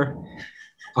for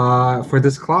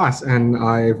this class, and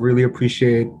I really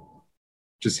appreciate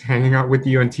just hanging out with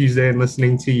you on Tuesday and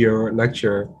listening to your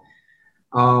lecture.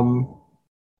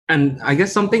 And I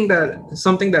guess something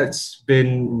that's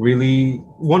been really,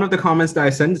 one of the comments that I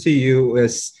sent to you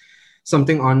is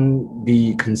something on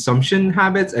the consumption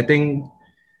habits. I think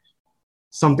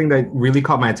something that really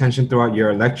caught my attention throughout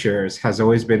your lectures has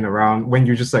always been around when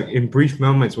you're just like in brief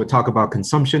moments would talk about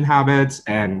consumption habits,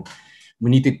 and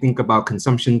we need to think about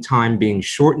consumption time being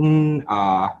shortened.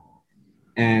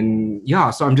 And yeah,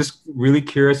 so I'm just really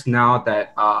curious now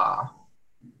that,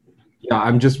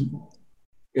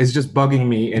 it's just bugging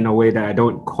me in a way that I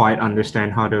don't quite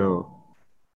understand how to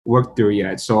work through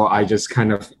yet. So I just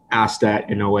kind of asked that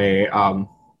in a way,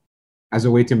 as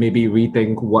a way to maybe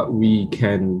rethink what we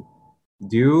can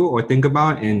do or think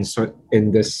about in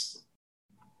this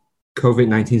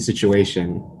COVID-19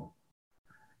 situation.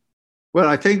 Well,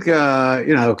 I think,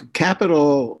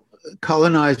 capital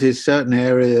colonizes certain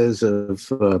areas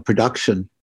of production.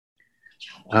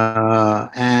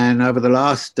 And over the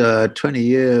last 20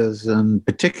 years, and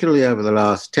particularly over the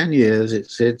last 10 years,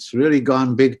 it's really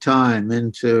gone big time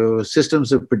into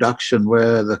systems of production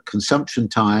where the consumption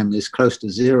time is close to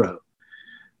zero.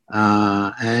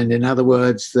 And in other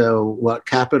words, what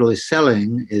capital is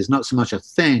selling is not so much a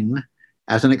thing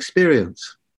as an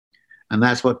experience. And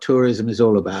that's what tourism is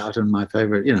all about. And my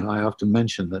favorite, I often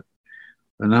mention that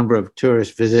the number of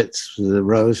tourist visits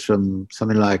rose from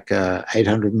something like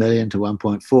 800 million to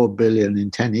 1.4 billion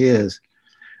in 10 years.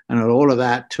 And all of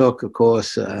that took, of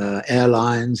course,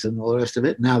 airlines and all the rest of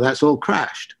it. Now that's all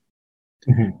crashed.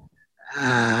 Mm-hmm.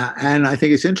 And I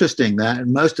think it's interesting that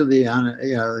most of the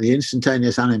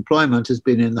instantaneous unemployment has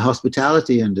been in the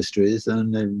hospitality industries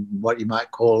and in what you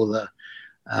might call the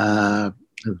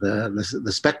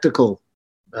spectacle,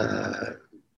 the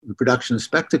production of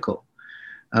spectacle,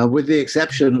 with the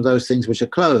exception of those things which are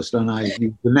closed. And I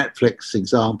use the Netflix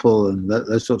example and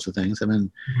those sorts of things. I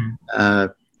mean,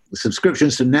 the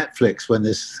subscriptions to Netflix when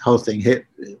this whole thing hit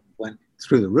went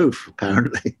through the roof,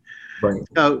 apparently. Right.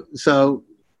 But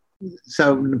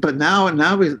now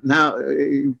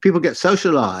people get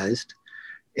socialized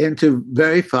into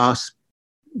very fast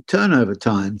turnover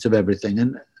times of everything,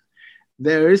 and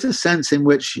there is a sense in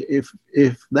which if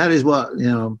that is what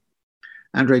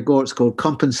Andre Gortz called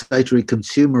compensatory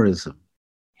consumerism,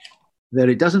 that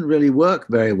it doesn't really work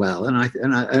very well, and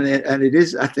it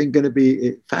is, I think, going to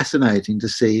be fascinating to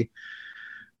see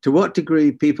to what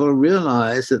degree people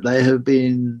realize that they have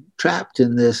been trapped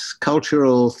in this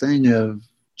cultural thing of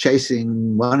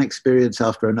chasing one experience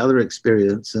after another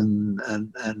experience and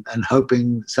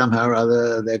hoping somehow or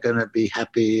other they're going to be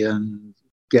happy and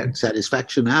get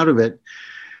satisfaction out of it.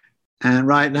 And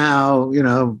right now,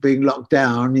 being locked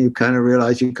down, you kind of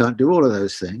realize you can't do all of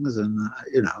those things. And,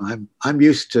 I'm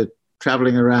used to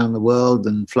traveling around the world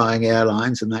and flying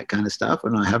airlines and that kind of stuff.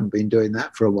 And I haven't been doing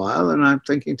that for a while. And I'm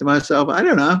thinking to myself, I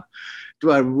don't know,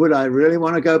 would I really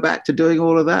want to go back to doing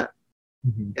all of that?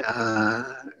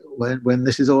 Mm-hmm. When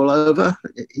this is all over,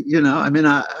 I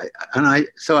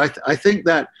think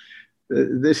that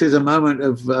this is a moment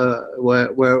of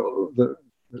where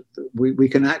we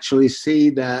can actually see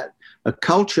that a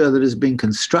culture that has been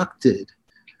constructed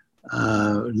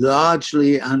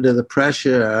largely under the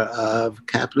pressure of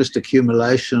capitalist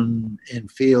accumulation in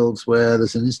fields where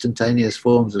there's an instantaneous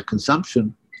forms of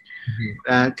consumption,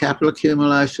 capital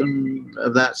accumulation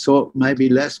of that sort may be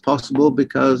less possible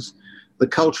because the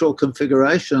cultural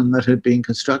configuration that had been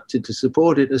constructed to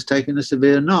support it has taken a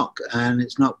severe knock, and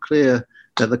it's not clear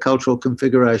that the cultural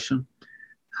configuration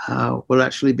will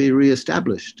actually be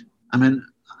reestablished. I mean,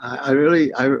 I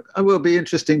will be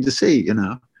interesting to see,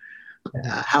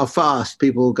 how fast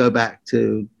people go back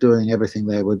to doing everything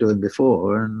they were doing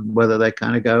before, and whether they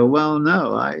kind of go, well,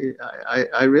 no,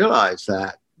 I realize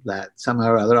that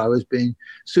somehow or other I was being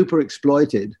super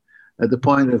exploited at the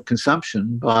point of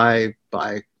consumption by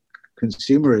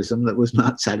consumerism that was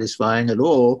not satisfying at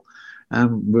all,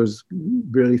 and was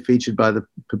really featured by the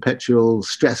perpetual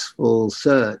stressful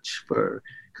search for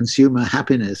consumer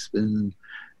happiness and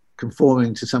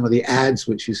conforming to some of the ads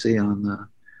which you see on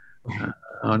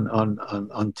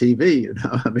TV.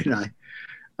 I mean,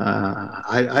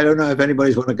 I don't know if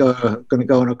anybody's going to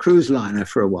go on a cruise liner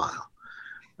for a while,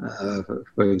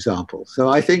 for example. So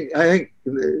I think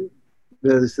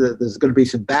there's going to be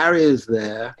some barriers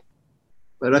there.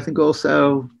 But I think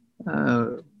also,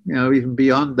 even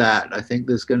beyond that, I think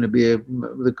there's going to be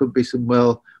there could be some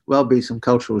be some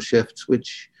cultural shifts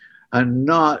which are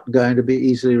not going to be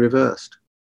easily reversed.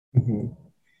 Mm-hmm.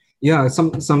 Yeah,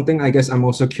 something I guess I'm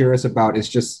also curious about is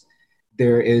just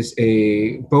there is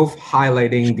both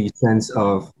highlighting the sense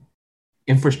of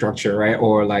infrastructure, right,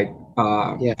 or like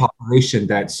population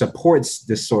that supports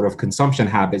this sort of consumption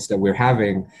habits that we're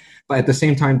having. But at the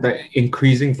same time, the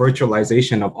increasing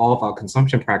virtualization of all of our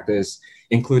consumption practice,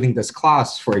 including this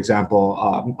class, for example,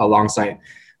 alongside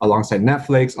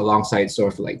Netflix, alongside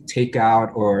sort of like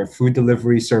takeout or food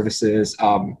delivery services.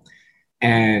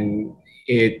 And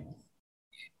it,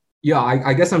 yeah,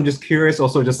 I guess I'm just curious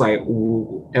also, just like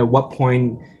at what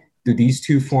point do these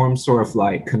two forms sort of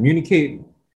like communicate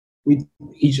with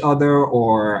each other,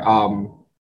 or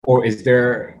is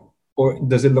there, or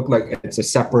does it look like it's a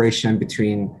separation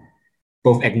between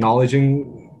both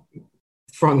acknowledging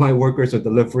frontline workers or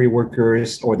delivery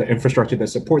workers or the infrastructure that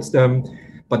supports them,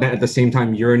 but then at the same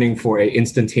time yearning for a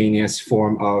instantaneous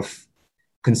form of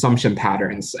consumption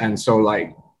patterns? And so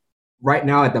like right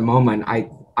now at the moment,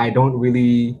 I don't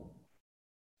really,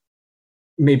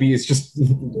 maybe it's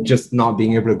just not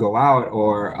being able to go out,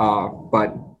 or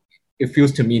but it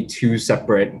feels to me two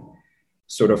separate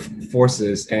sort of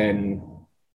forces,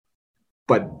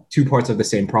 but two parts of the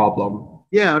same problem.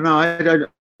 Yeah, no,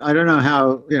 I don't know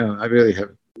how, I really have,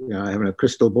 I have a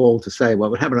crystal ball to say what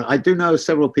would happen. I do know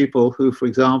several people who, for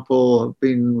example, have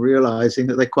been realizing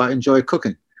that they quite enjoy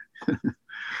cooking.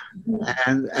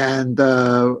 and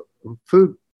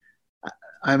food,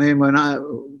 I mean,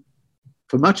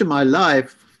 for much of my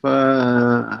life,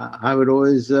 I would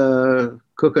always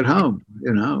cook at home,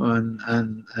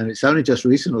 and it's only just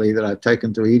recently that I've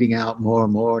taken to eating out more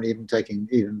and more, and even taking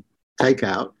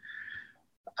takeout.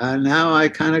 And now I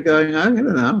kind of going, I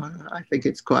don't know, I think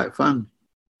it's quite fun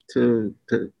to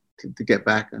get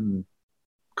back and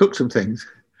cook some things.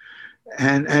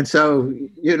 And so,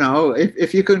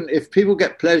 if people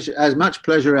get pleasure, as much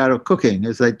pleasure out of cooking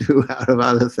as they do out of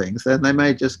other things, then they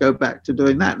may just go back to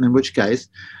doing that. And in which case,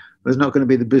 there's not going to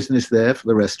be the business there for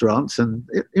the restaurants. And,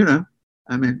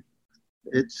 I mean,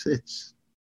 it's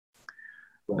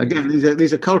again,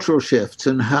 these are cultural shifts,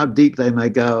 and how deep they may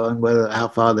go and how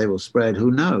far they will spread,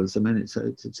 who knows? I mean,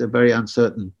 it's a very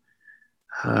uncertain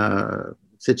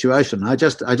situation. I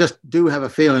just do have a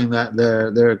feeling that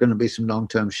there are going to be some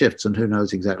long-term shifts, and who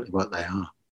knows exactly what they are.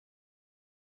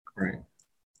 Right.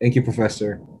 Thank you,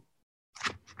 Professor.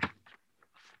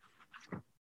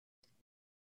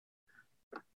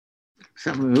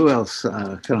 Who else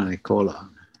can I call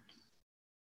on?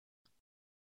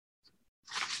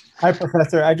 Hi,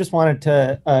 Professor. I just wanted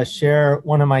to share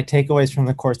one of my takeaways from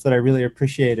the course that I really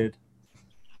appreciated.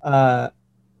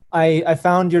 I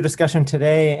found your discussion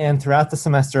today and throughout the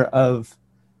semester of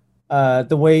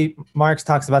the way Marx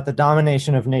talks about the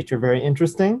domination of nature very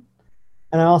interesting.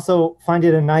 And I also find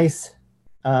it a nice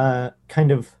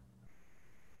kind of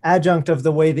adjunct of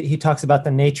the way that he talks about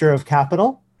the nature of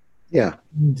capital. Yeah.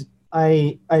 And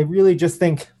I really just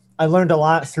think I learned a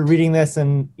lot through reading this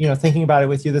and thinking about it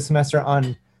with you this semester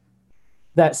on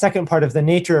that second part of the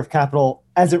nature of capital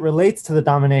as it relates to the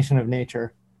domination of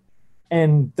nature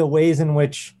and the ways in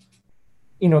which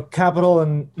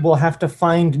capital will have to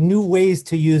find new ways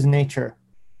to use nature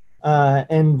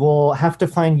and will have to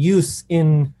find use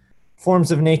in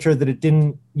forms of nature that it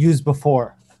didn't use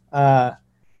before.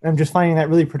 I'm just finding that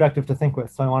really productive to think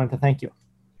with, so I wanted to thank you.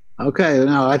 Okay,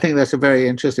 no, I think that's a very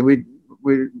interesting. We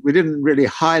didn't really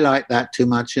highlight that too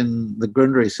much in the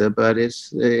Grundrisse, but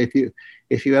it's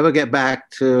if you ever get back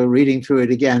to reading through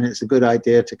it again, it's a good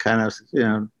idea to kind of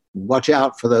watch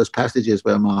out for those passages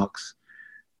where Marx,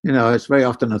 it's very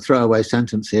often a throwaway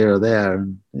sentence here or there,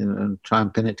 and try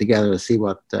and pin it together to see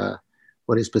what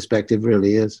his perspective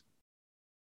really is.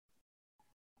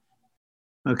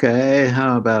 Okay,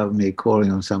 how about me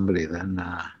calling on somebody then?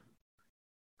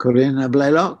 Corinne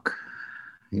Blaylock,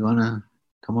 you want to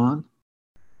come on?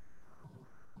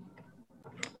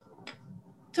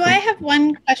 So I have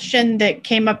one question that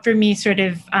came up for me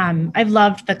I've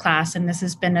loved the class, and this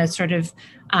has been a sort of,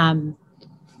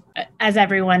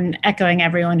 echoing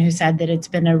everyone who said that it's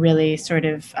been a really sort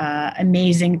of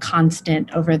amazing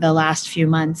constant over the last few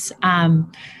months.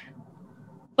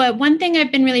 But one thing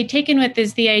I've been really taken with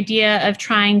is the idea of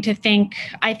trying to think,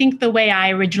 I think the way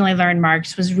I originally learned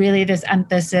Marx was really this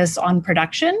emphasis on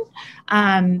production.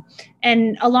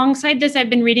 And alongside this,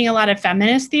 I've been reading a lot of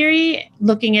feminist theory,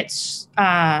 looking at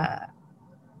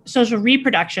social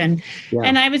reproduction. Yeah.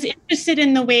 And I was interested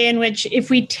in the way in which,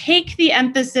 if we take the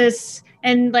emphasis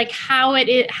and like how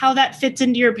that fits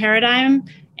into your paradigm,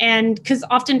 and because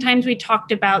oftentimes we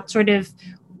talked about sort of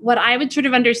what I would sort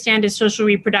of understand as social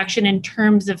reproduction in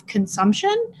terms of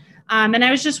consumption. And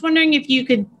I was just wondering if you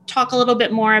could talk a little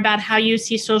bit more about how you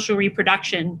see social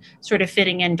reproduction sort of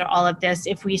fitting into all of this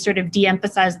if we sort of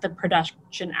de-emphasize the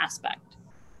production aspect.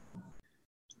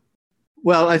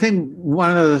 Well, I think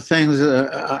one of the things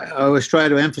I always try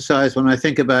to emphasize when I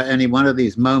think about any one of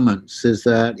these moments is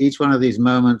that each one of these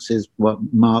moments is what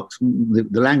Marx,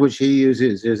 the language he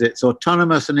uses is it's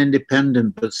autonomous and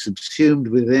independent, but subsumed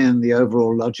within the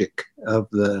overall logic of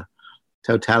the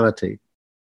totality.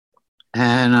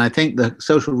 And I think the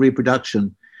social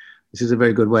reproduction, this is a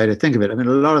very good way to think of it. I mean,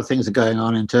 a lot of things are going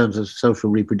on in terms of social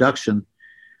reproduction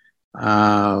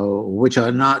which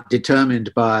are not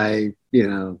determined by,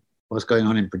 what's going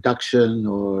on in production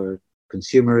or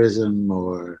consumerism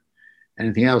or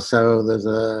anything else. So there's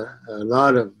a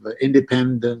lot of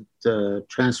independent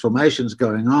transformations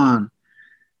going on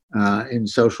in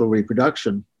social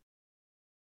reproduction,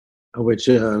 which,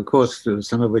 of course,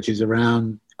 some of which is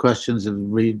around questions of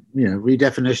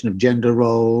redefinition of gender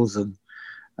roles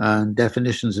and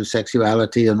definitions of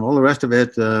sexuality and all the rest of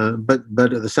it.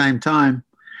 But at the same time,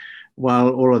 while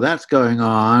all of that's going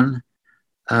on,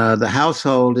 the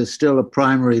household is still a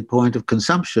primary point of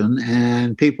consumption,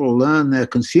 and people learn their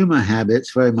consumer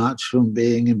habits very much from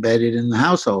being embedded in the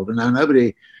household. And now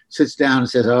nobody sits down and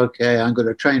says, okay, I'm going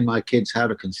to train my kids how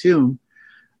to consume.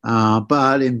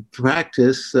 But in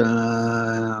practice,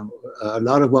 a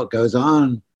lot of what goes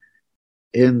on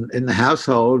in the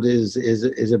household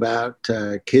is about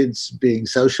kids being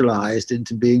socialized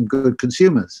into being good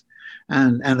consumers.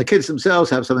 And the kids themselves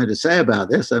have something to say about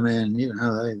this. I mean,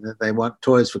 they want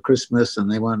toys for Christmas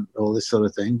and they want all this sort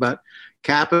of thing. But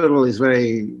capital is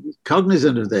very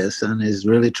cognizant of this and is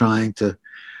really trying to,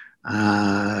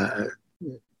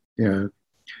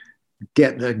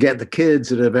 get the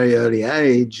kids at a very early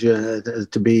age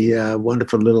to be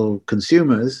wonderful little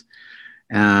consumers,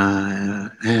 and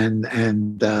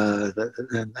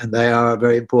they are a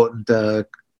very important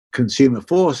consumer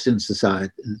force in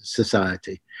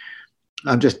society.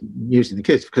 I'm just using the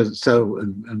kids because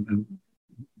and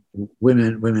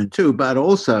women too, but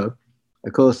also,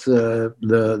 of course,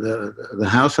 the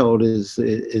household is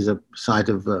a site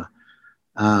of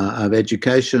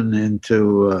education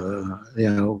into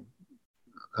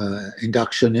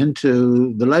induction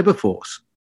into the labor force.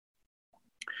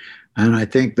 And I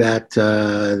think that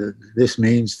this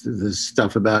means the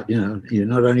stuff about, you're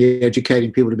not only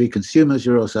educating people to be consumers,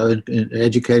 you're also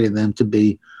educating them to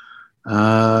be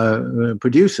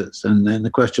producers. And then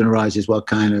the question arises, what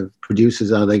kind of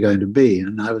producers are they going to be?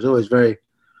 And I was always very,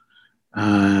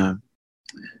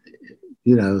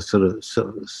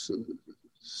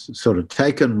 sort of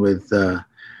taken with some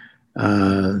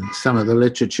of the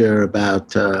literature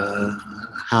about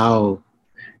how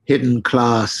hidden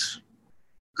class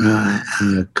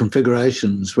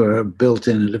configurations were built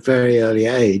in at a very early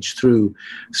age through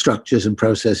structures and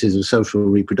processes of social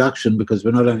reproduction, because we're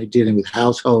not only dealing with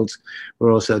households,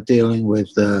 we're also dealing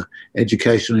with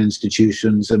educational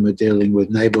institutions, and we're dealing with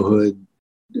neighborhood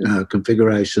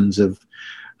configurations of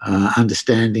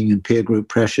understanding and peer group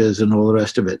pressures and all the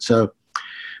rest of it. So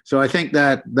I think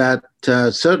that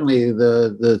certainly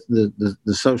the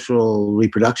social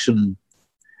reproduction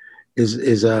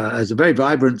is a very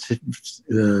vibrant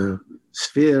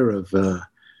sphere of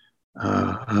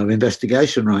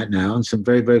investigation right now, and some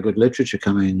very, very good literature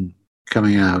coming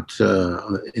out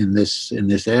in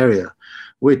this area,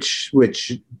 which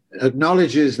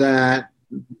acknowledges that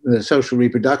the social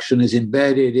reproduction is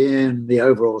embedded in the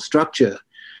overall structure,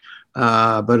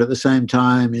 but at the same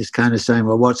time is kind of saying,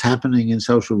 well, what's happening in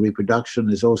social reproduction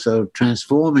is also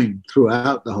transforming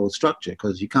throughout the whole structure,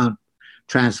 because you can't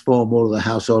transform all of the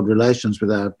household relations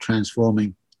without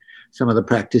transforming some of the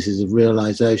practices of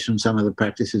realization, some of the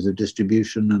practices of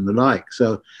distribution, and the like.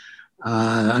 So,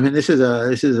 this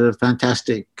is a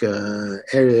fantastic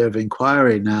area of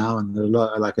inquiry now, and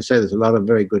like I say, there's a lot of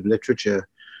very good literature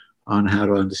on how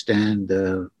to understand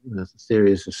the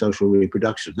theories of social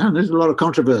reproduction. And there's a lot of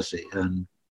controversy, and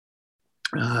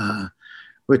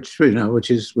which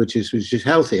is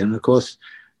healthy. And of course,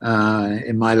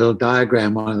 in my little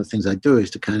diagram, one of the things I do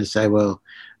is to kind of say, well,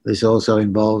 this also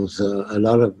involves a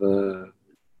lot of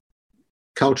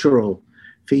cultural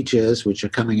features which are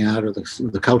coming out of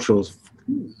the cultural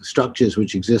structures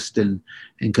which exist in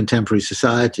contemporary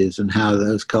societies, and how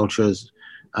those cultures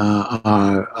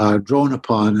are drawn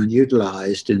upon and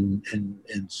utilized in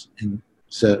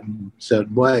certain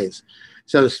ways.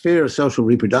 So the sphere of social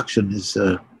reproduction is,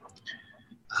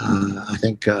 I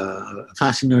think, a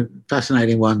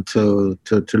fascinating one to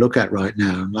look at right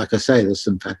now. And like I say, there's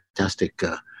some fantastic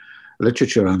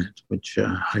literature on it, which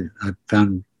I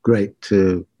found great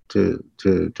to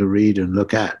read and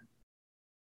look at.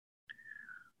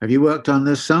 Have you worked on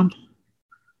this some?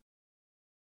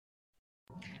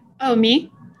 Oh, me?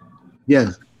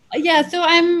 Yes. Yeah, so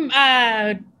I'm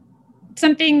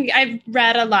something I've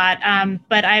read a lot,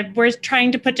 but we're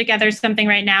trying to put together something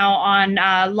right now on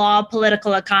law,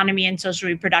 political economy, and social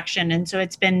reproduction. And so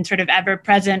it's been sort of ever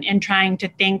present in trying to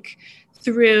think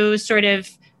through sort of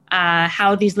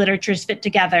how these literatures fit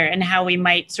together, and how we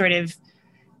might sort of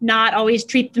not always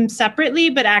treat them separately,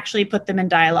 but actually put them in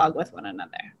dialogue with one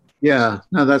another. Yeah,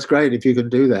 no, that's great if you can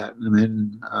do that. I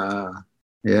mean,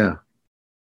 yeah.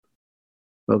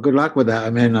 Well, good luck with that. I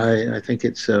mean, I think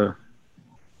it's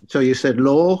So you said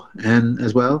law and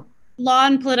as well? Law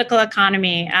and political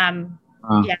economy. Yeah.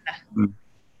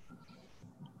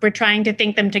 We're trying to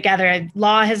think them together.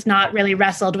 Law has not really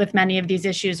wrestled with many of these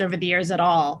issues over the years at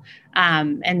all.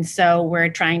 And so we're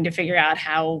trying to figure out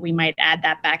how we might add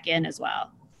that back in as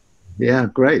well. Yeah,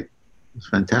 great. It's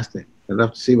fantastic. I'd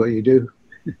love to see what you do.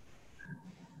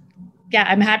 Yeah,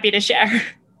 I'm happy to share.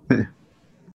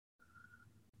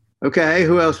 Okay,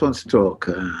 who else wants to talk?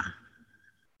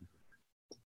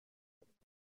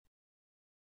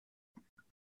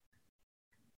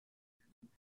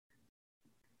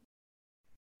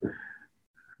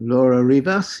 Laura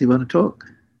Rivas, you want to talk?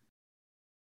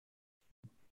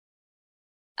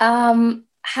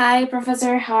 Hi,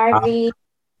 Professor Harvey.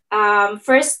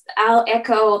 First, I'll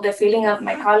echo the feeling of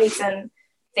my colleagues and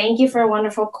thank you for a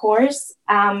wonderful course.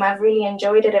 I've really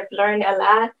enjoyed it. I've learned a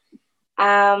lot.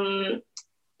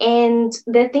 And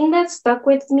the thing that stuck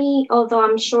with me, although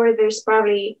I'm sure there's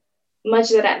probably much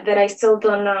that I still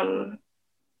don't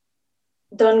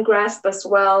grasp as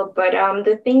well, but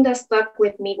the thing that stuck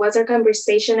with me was our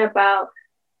conversation about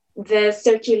the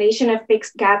circulation of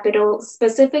fixed capital,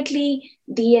 specifically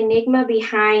the enigma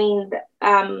behind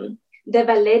the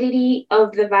validity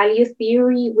of the value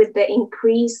theory with the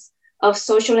increase of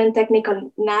social and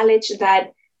technical knowledge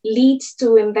that leads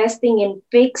to investing in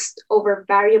fixed over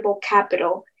variable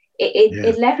capital.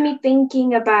 It left me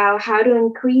thinking about how to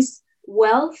increase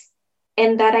wealth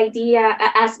and that idea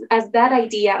as that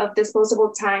idea of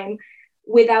disposable time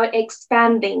without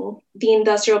expanding the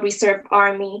industrial reserve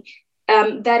army.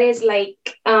 That is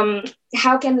like,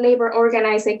 how can labor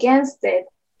organize against it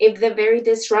if the very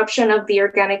disruption of the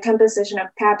organic composition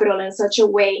of capital in such a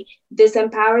way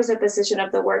disempowers the position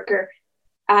of the worker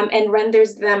and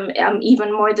renders them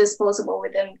even more disposable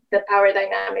within the power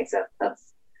dynamics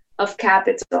of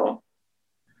capital?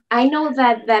 I know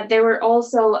that there were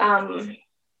also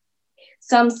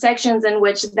some sections in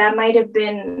which that might have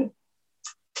been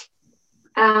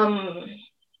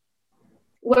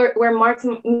where Marx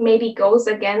maybe goes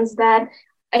against that.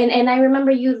 And I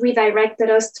remember you redirected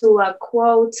us to a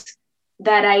quote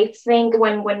that I think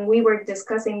when we were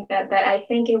discussing that I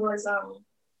think it was, I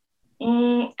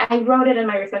wrote it in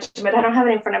my reflection, but I don't have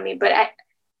it in front of me, but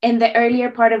in the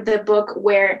earlier part of the book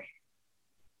where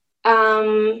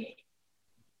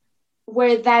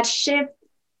that shift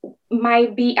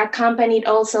might be accompanied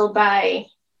also by.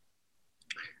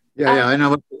 Yeah, I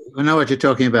know what you're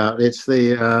talking about. It's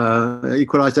the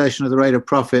equalization of the rate of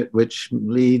profit, which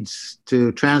leads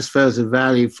to transfers of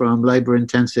value from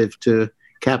labor-intensive to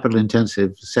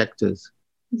capital-intensive sectors.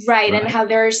 Right, and how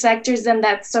there are sectors then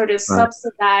that sort of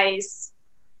subsidize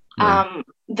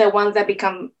the ones that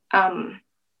become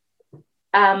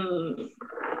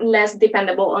less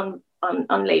dependable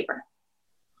on labor.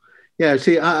 Yeah,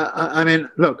 see, I mean,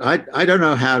 look, I don't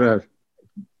know how to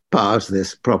parse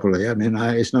this properly. I mean,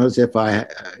 it's not as if I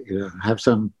have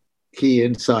some key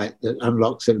insight that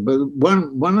unlocks it. But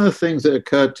one of the things that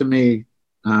occurred to me,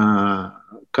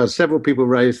 because several people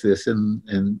raised this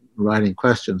in writing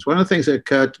questions, one of the things that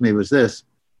occurred to me was this,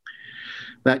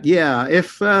 that,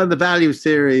 if the value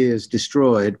theory is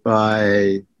destroyed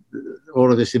by all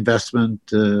of this investment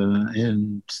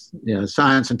in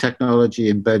science and technology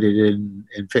embedded in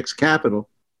fixed capital,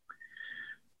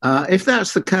 if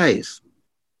that's the case,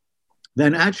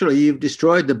 then actually you've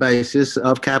destroyed the basis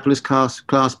of capitalist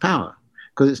class power,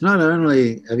 because it's not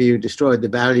only have you destroyed the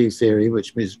value theory,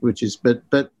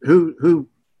 but who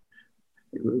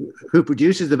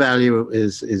produces the value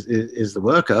is the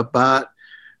worker, but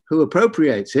who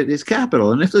appropriates it is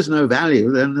capital. And if there's no value,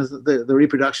 then the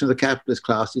reproduction of the capitalist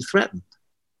class is threatened.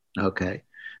 Okay.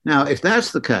 Now, if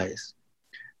that's the case,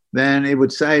 then it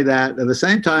would say that at the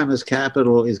same time as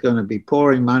capital is going to be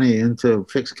pouring money into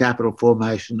fixed capital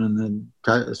formation and then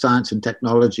science and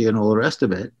technology and all the rest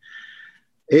of it,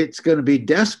 it's going to be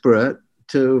desperate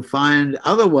to find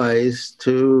other ways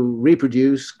to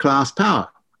reproduce class power.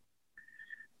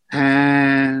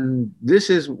 And this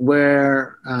is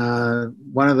where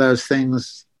one of those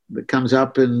things that comes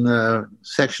up in the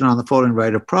section on the falling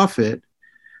rate of profit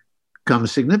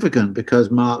becomes significant, because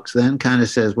Marx then kind of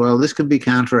says, well, this can be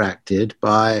counteracted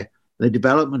by the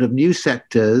development of new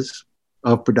sectors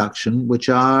of production which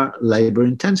are labor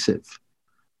intensive.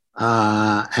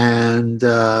 And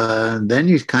then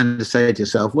you kind of say to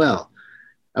yourself, well,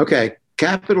 okay,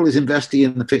 capital is investing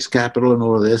in the fixed capital and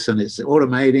all of this, and it's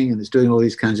automating and it's doing all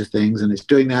these kinds of things, and it's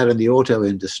doing that in the auto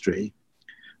industry.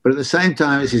 But at the same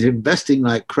time, it's investing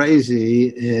like crazy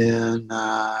in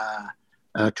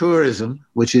tourism,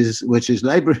 which is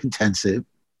labor intensive.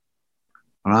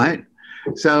 All right.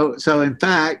 So in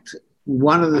fact,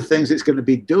 one of the things it's going to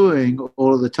be doing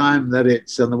all of the time that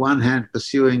it's, on the one hand,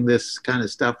 pursuing this kind of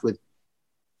stuff with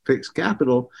fixed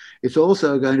capital, it's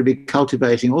also going to be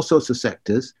cultivating all sorts of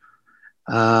sectors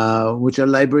which are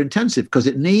labor intensive, because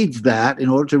it needs that in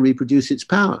order to reproduce its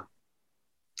power.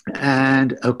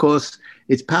 And of course,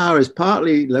 its power is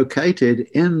partly located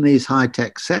in these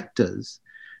high-tech sectors,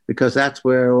 because that's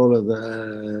where all of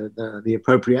the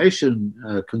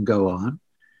appropriation can go on.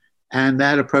 And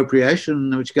that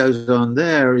appropriation which goes on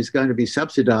there is going to be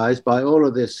subsidized by all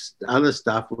of this other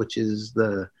stuff, which is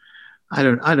I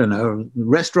don't know,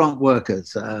 restaurant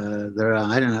workers. There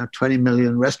are, 20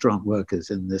 million restaurant workers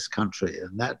in this country.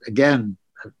 And that, again,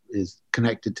 is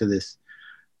connected to this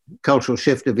cultural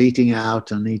shift of eating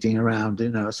out and eating around,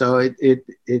 So it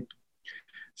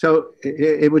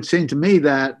would seem to me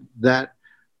that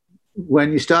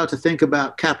when you start to think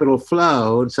about capital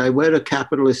flow and say, where do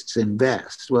capitalists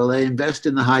invest? Well, they invest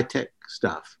in the high-tech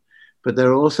stuff, but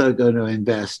they're also going to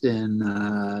invest in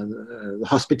the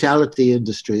hospitality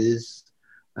industries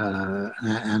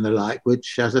and the like,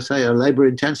 which, as I say, are labor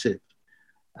intensive.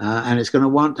 And it's going to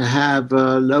want to have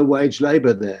low-wage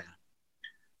labor there,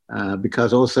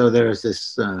 because also there is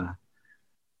this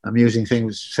amusing thing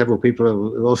which several people have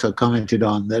also commented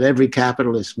on, that every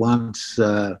capitalist wants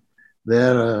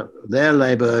their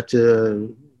labor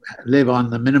to live on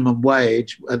the minimum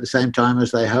wage at the same time as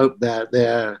they hope that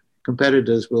their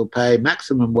competitors will pay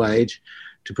maximum wage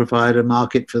to provide a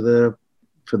market for their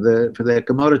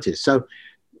commodities.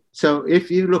 So if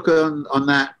you look on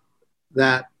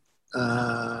that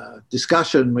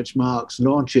discussion which Marx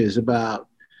launches about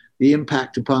the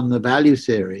impact upon the value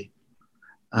theory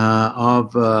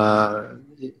of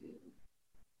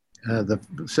the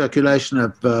circulation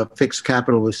of fixed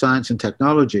capital with science and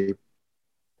technology,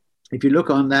 if you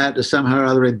look on that as somehow or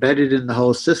other embedded in the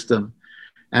whole system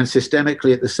and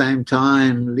systemically at the same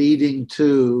time leading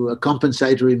to a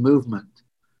compensatory movement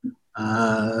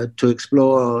to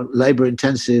explore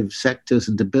labor-intensive sectors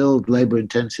and to build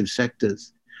labor-intensive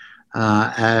sectors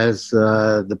as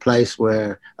the place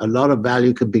where a lot of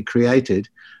value can be created,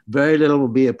 very little will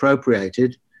be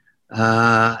appropriated,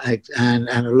 and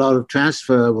a lot of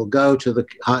transfer will go to the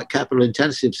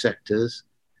capital-intensive sectors,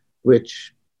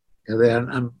 which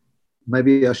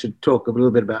maybe I should talk a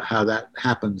little bit about how that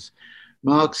happens.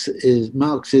 Marx's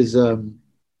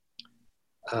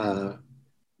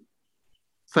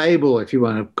fable, if you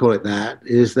want to call it that,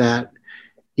 is that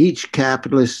each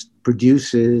capitalist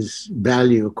produces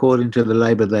value according to the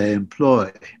labor they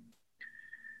employ.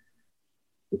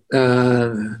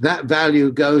 That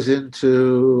value goes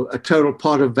into a total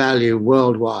pot of value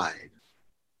worldwide.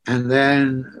 And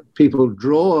then people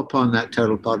draw upon that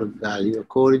total pot of value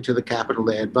according to the capital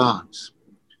they advance,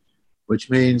 which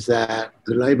means that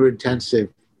the labor-intensive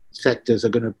sectors are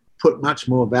going to put much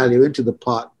more value into the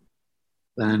pot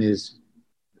than they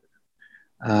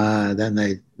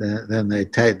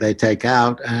take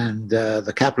out, and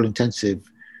the capital-intensive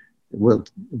will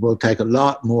take a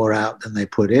lot more out than they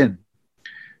put in.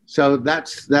 So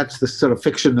that's the sort of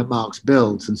fiction that Marx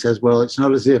builds and says, well, it's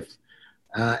not as if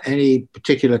any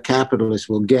particular capitalist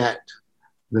will get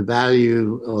the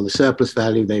value or the surplus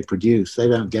value they produce. They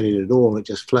don't get it at all. It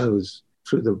just flows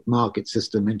through the market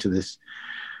system into this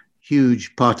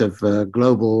huge pot of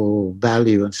global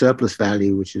value and surplus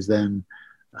value, which is then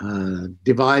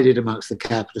divided amongst the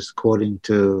capitalists according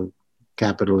to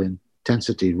capital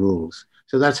intensity rules.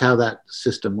 So that's how that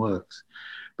system works.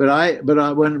 But when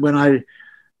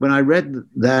I read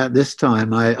that this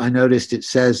time, I noticed it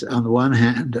says on the one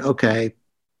hand, okay,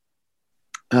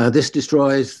 this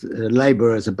destroys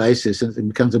labor as a basis, and it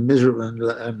becomes a miserable,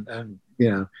 and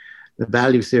the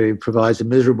value theory provides a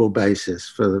miserable basis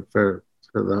for the,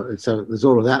 so there's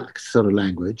all of that sort of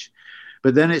language.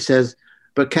 But then it says,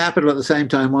 but capital at the same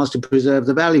time wants to preserve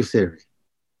the value theory.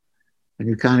 And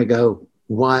you kind of go,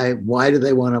 why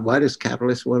does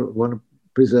capitalists want to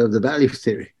preserve the value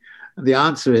theory? And the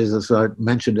answer is, as I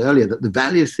mentioned earlier, that the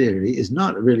value theory is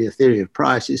not really a theory of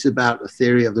price. It's about a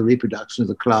theory of the reproduction of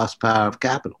the class power of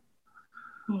capital.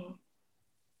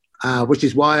 Which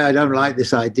is why I don't like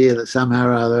this idea that somehow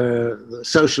or other the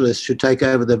socialists should take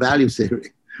over the value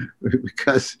theory,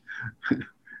 because,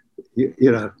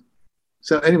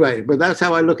 So anyway, but that's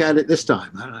how I look at it this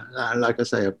time. Like I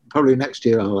say, probably next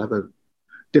year I'll have a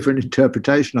different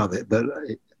interpretation of it, but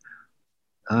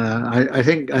I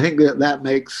think that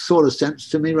makes sort of sense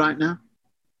to me right now.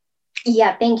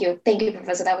 Yeah, thank you,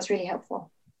 Professor. That was really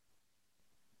helpful.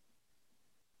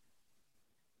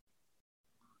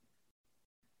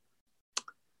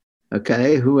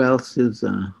 Okay, who else is?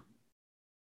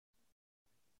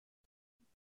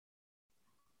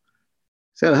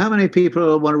 So how many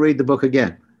people want to read the book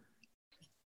again?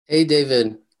 Hey,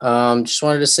 David. Just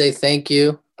wanted to say thank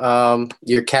you.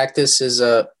 Your cactus is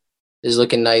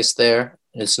looking nice there.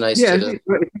 It's nice. Yeah,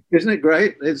 isn't it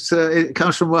great? It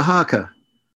comes from Oaxaca.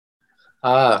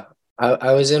 I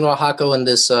was in Oaxaca when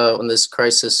this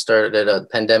crisis started. A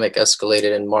pandemic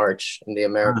escalated in March in the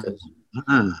Americas.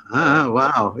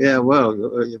 Wow. Yeah.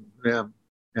 Well. Yeah.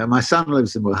 My son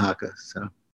lives in Oaxaca, so.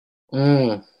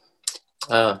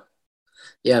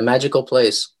 Yeah, magical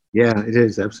place. Yeah, it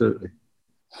is, absolutely.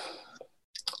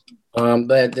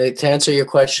 But to answer your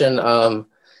question,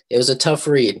 it was a tough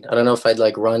read. I don't know if I'd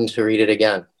like run to read it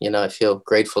again. I feel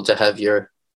grateful to have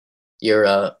your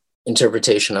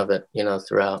interpretation of it,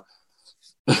 throughout.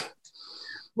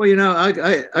 Well,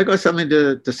 I got something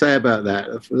to say about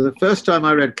that. For the first time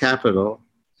I read Capital,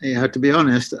 to be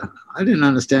honest, I didn't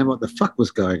understand what the fuck was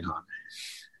going on.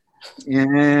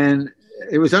 And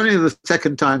it was only the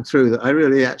second time through that I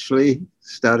really actually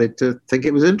started to think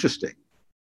it was interesting.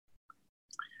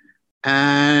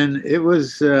 And it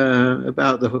was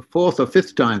about the fourth or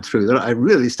fifth time through that I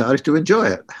really started to enjoy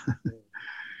it.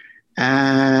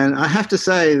 And I have to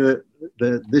say that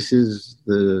this is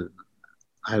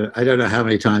I don't know how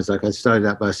many times, like I started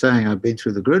out by saying I've been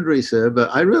through the Grundrisse, but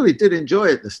I really did enjoy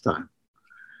it this time.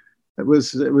 It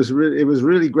was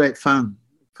really great fun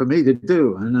for me to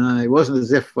do, and it wasn't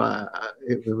as if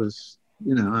it was.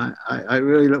 I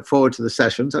really look forward to the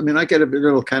sessions. I mean, I get a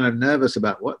little kind of nervous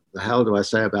about what the hell do I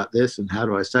say about this and how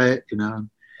do I say it,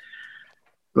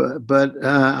 But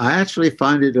I actually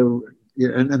find it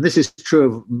and this is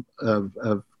true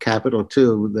of Capital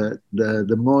too. That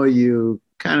the more you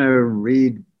kind of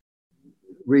read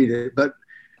it, but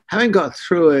having got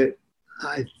through it,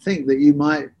 I think that you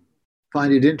might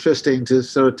find it interesting to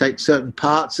sort of take certain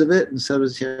parts of it and sort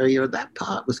of say, that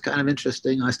part was kind of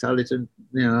interesting. I started to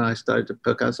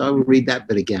perk up, so I will read that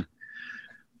bit again.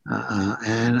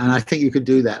 And I think you could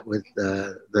do that with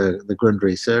the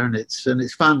Grundrisse, and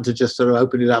it's fun to just sort of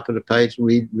open it up at a page,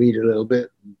 read a little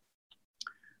bit, and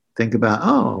think about,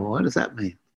 what does that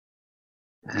mean?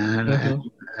 And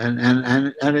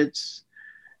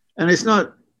it's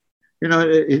not,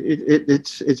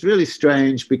 it's really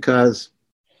strange because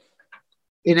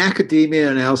in academia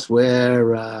and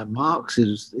elsewhere, Marx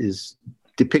is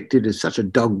depicted as such a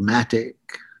dogmatic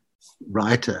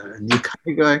writer, and you kind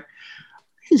of go,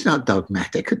 he's not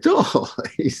dogmatic at all.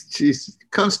 He's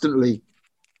constantly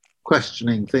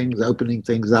questioning things, opening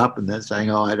things up, and then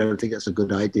saying, I don't think that's a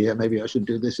good idea. Maybe I should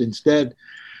do this instead.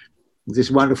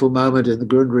 This wonderful moment in the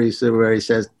Grundrisse where he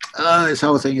says, this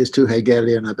whole thing is too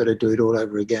Hegelian. I better do it all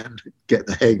over again, get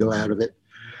the Hegel out of it.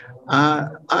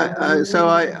 So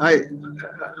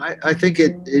I think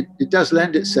it does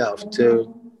lend itself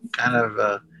to kind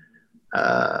of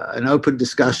an open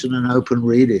discussion and open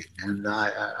reading,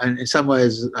 and in some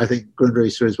ways I think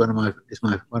Grundrisse is one of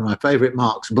my favorite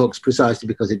Marx books precisely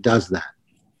because it does that.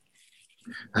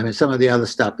 I mean, some of the other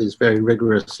stuff is very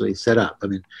rigorously set up. I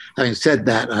mean, having said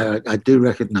that, I do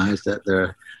recognize that there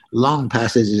are long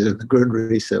passages in the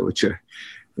Grundrisse which are,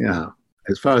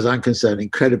 as far as I'm concerned,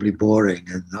 incredibly boring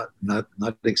and not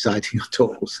exciting at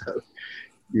all. So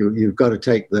you've got to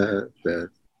take the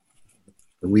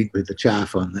wheat with the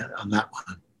chaff on that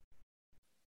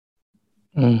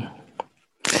one.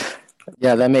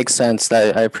 Yeah, that makes sense.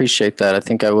 I appreciate that. I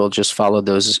think I will just follow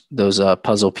those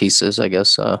puzzle pieces, I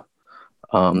guess,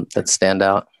 that stand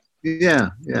out. Yeah,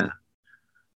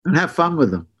 and have fun with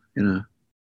them,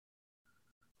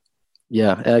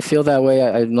 Yeah, I feel that way.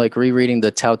 I'm like rereading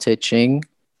the Tao Te Ching,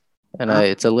 and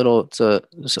it's a little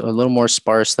more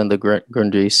sparse than the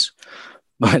Grundrisse,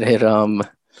 but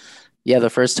the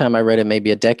first time I read it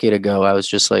maybe a decade ago, I was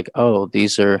just like, I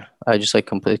just like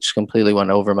completely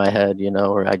went over my head,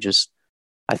 or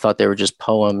I thought they were just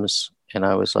poems, and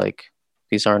I was like,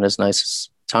 these aren't as nice as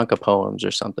Tanka poems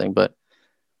or something, but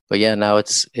yeah, now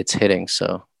it's hitting.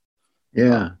 So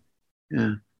yeah,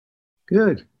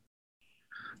 good.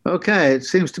 Okay, it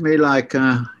seems to me like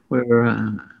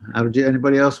we're.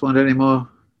 Anybody else want any more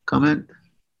comment?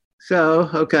 So,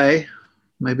 okay,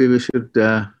 maybe we should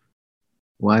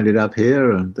wind it up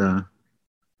here, and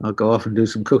I'll go off and do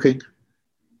some cooking.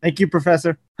 Thank you,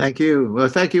 Professor. Thank you. Well,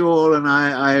 thank you all, and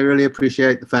I really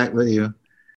appreciate the fact that you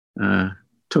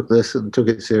took this and took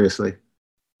it seriously,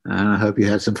 and I hope you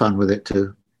had some fun with it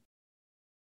too.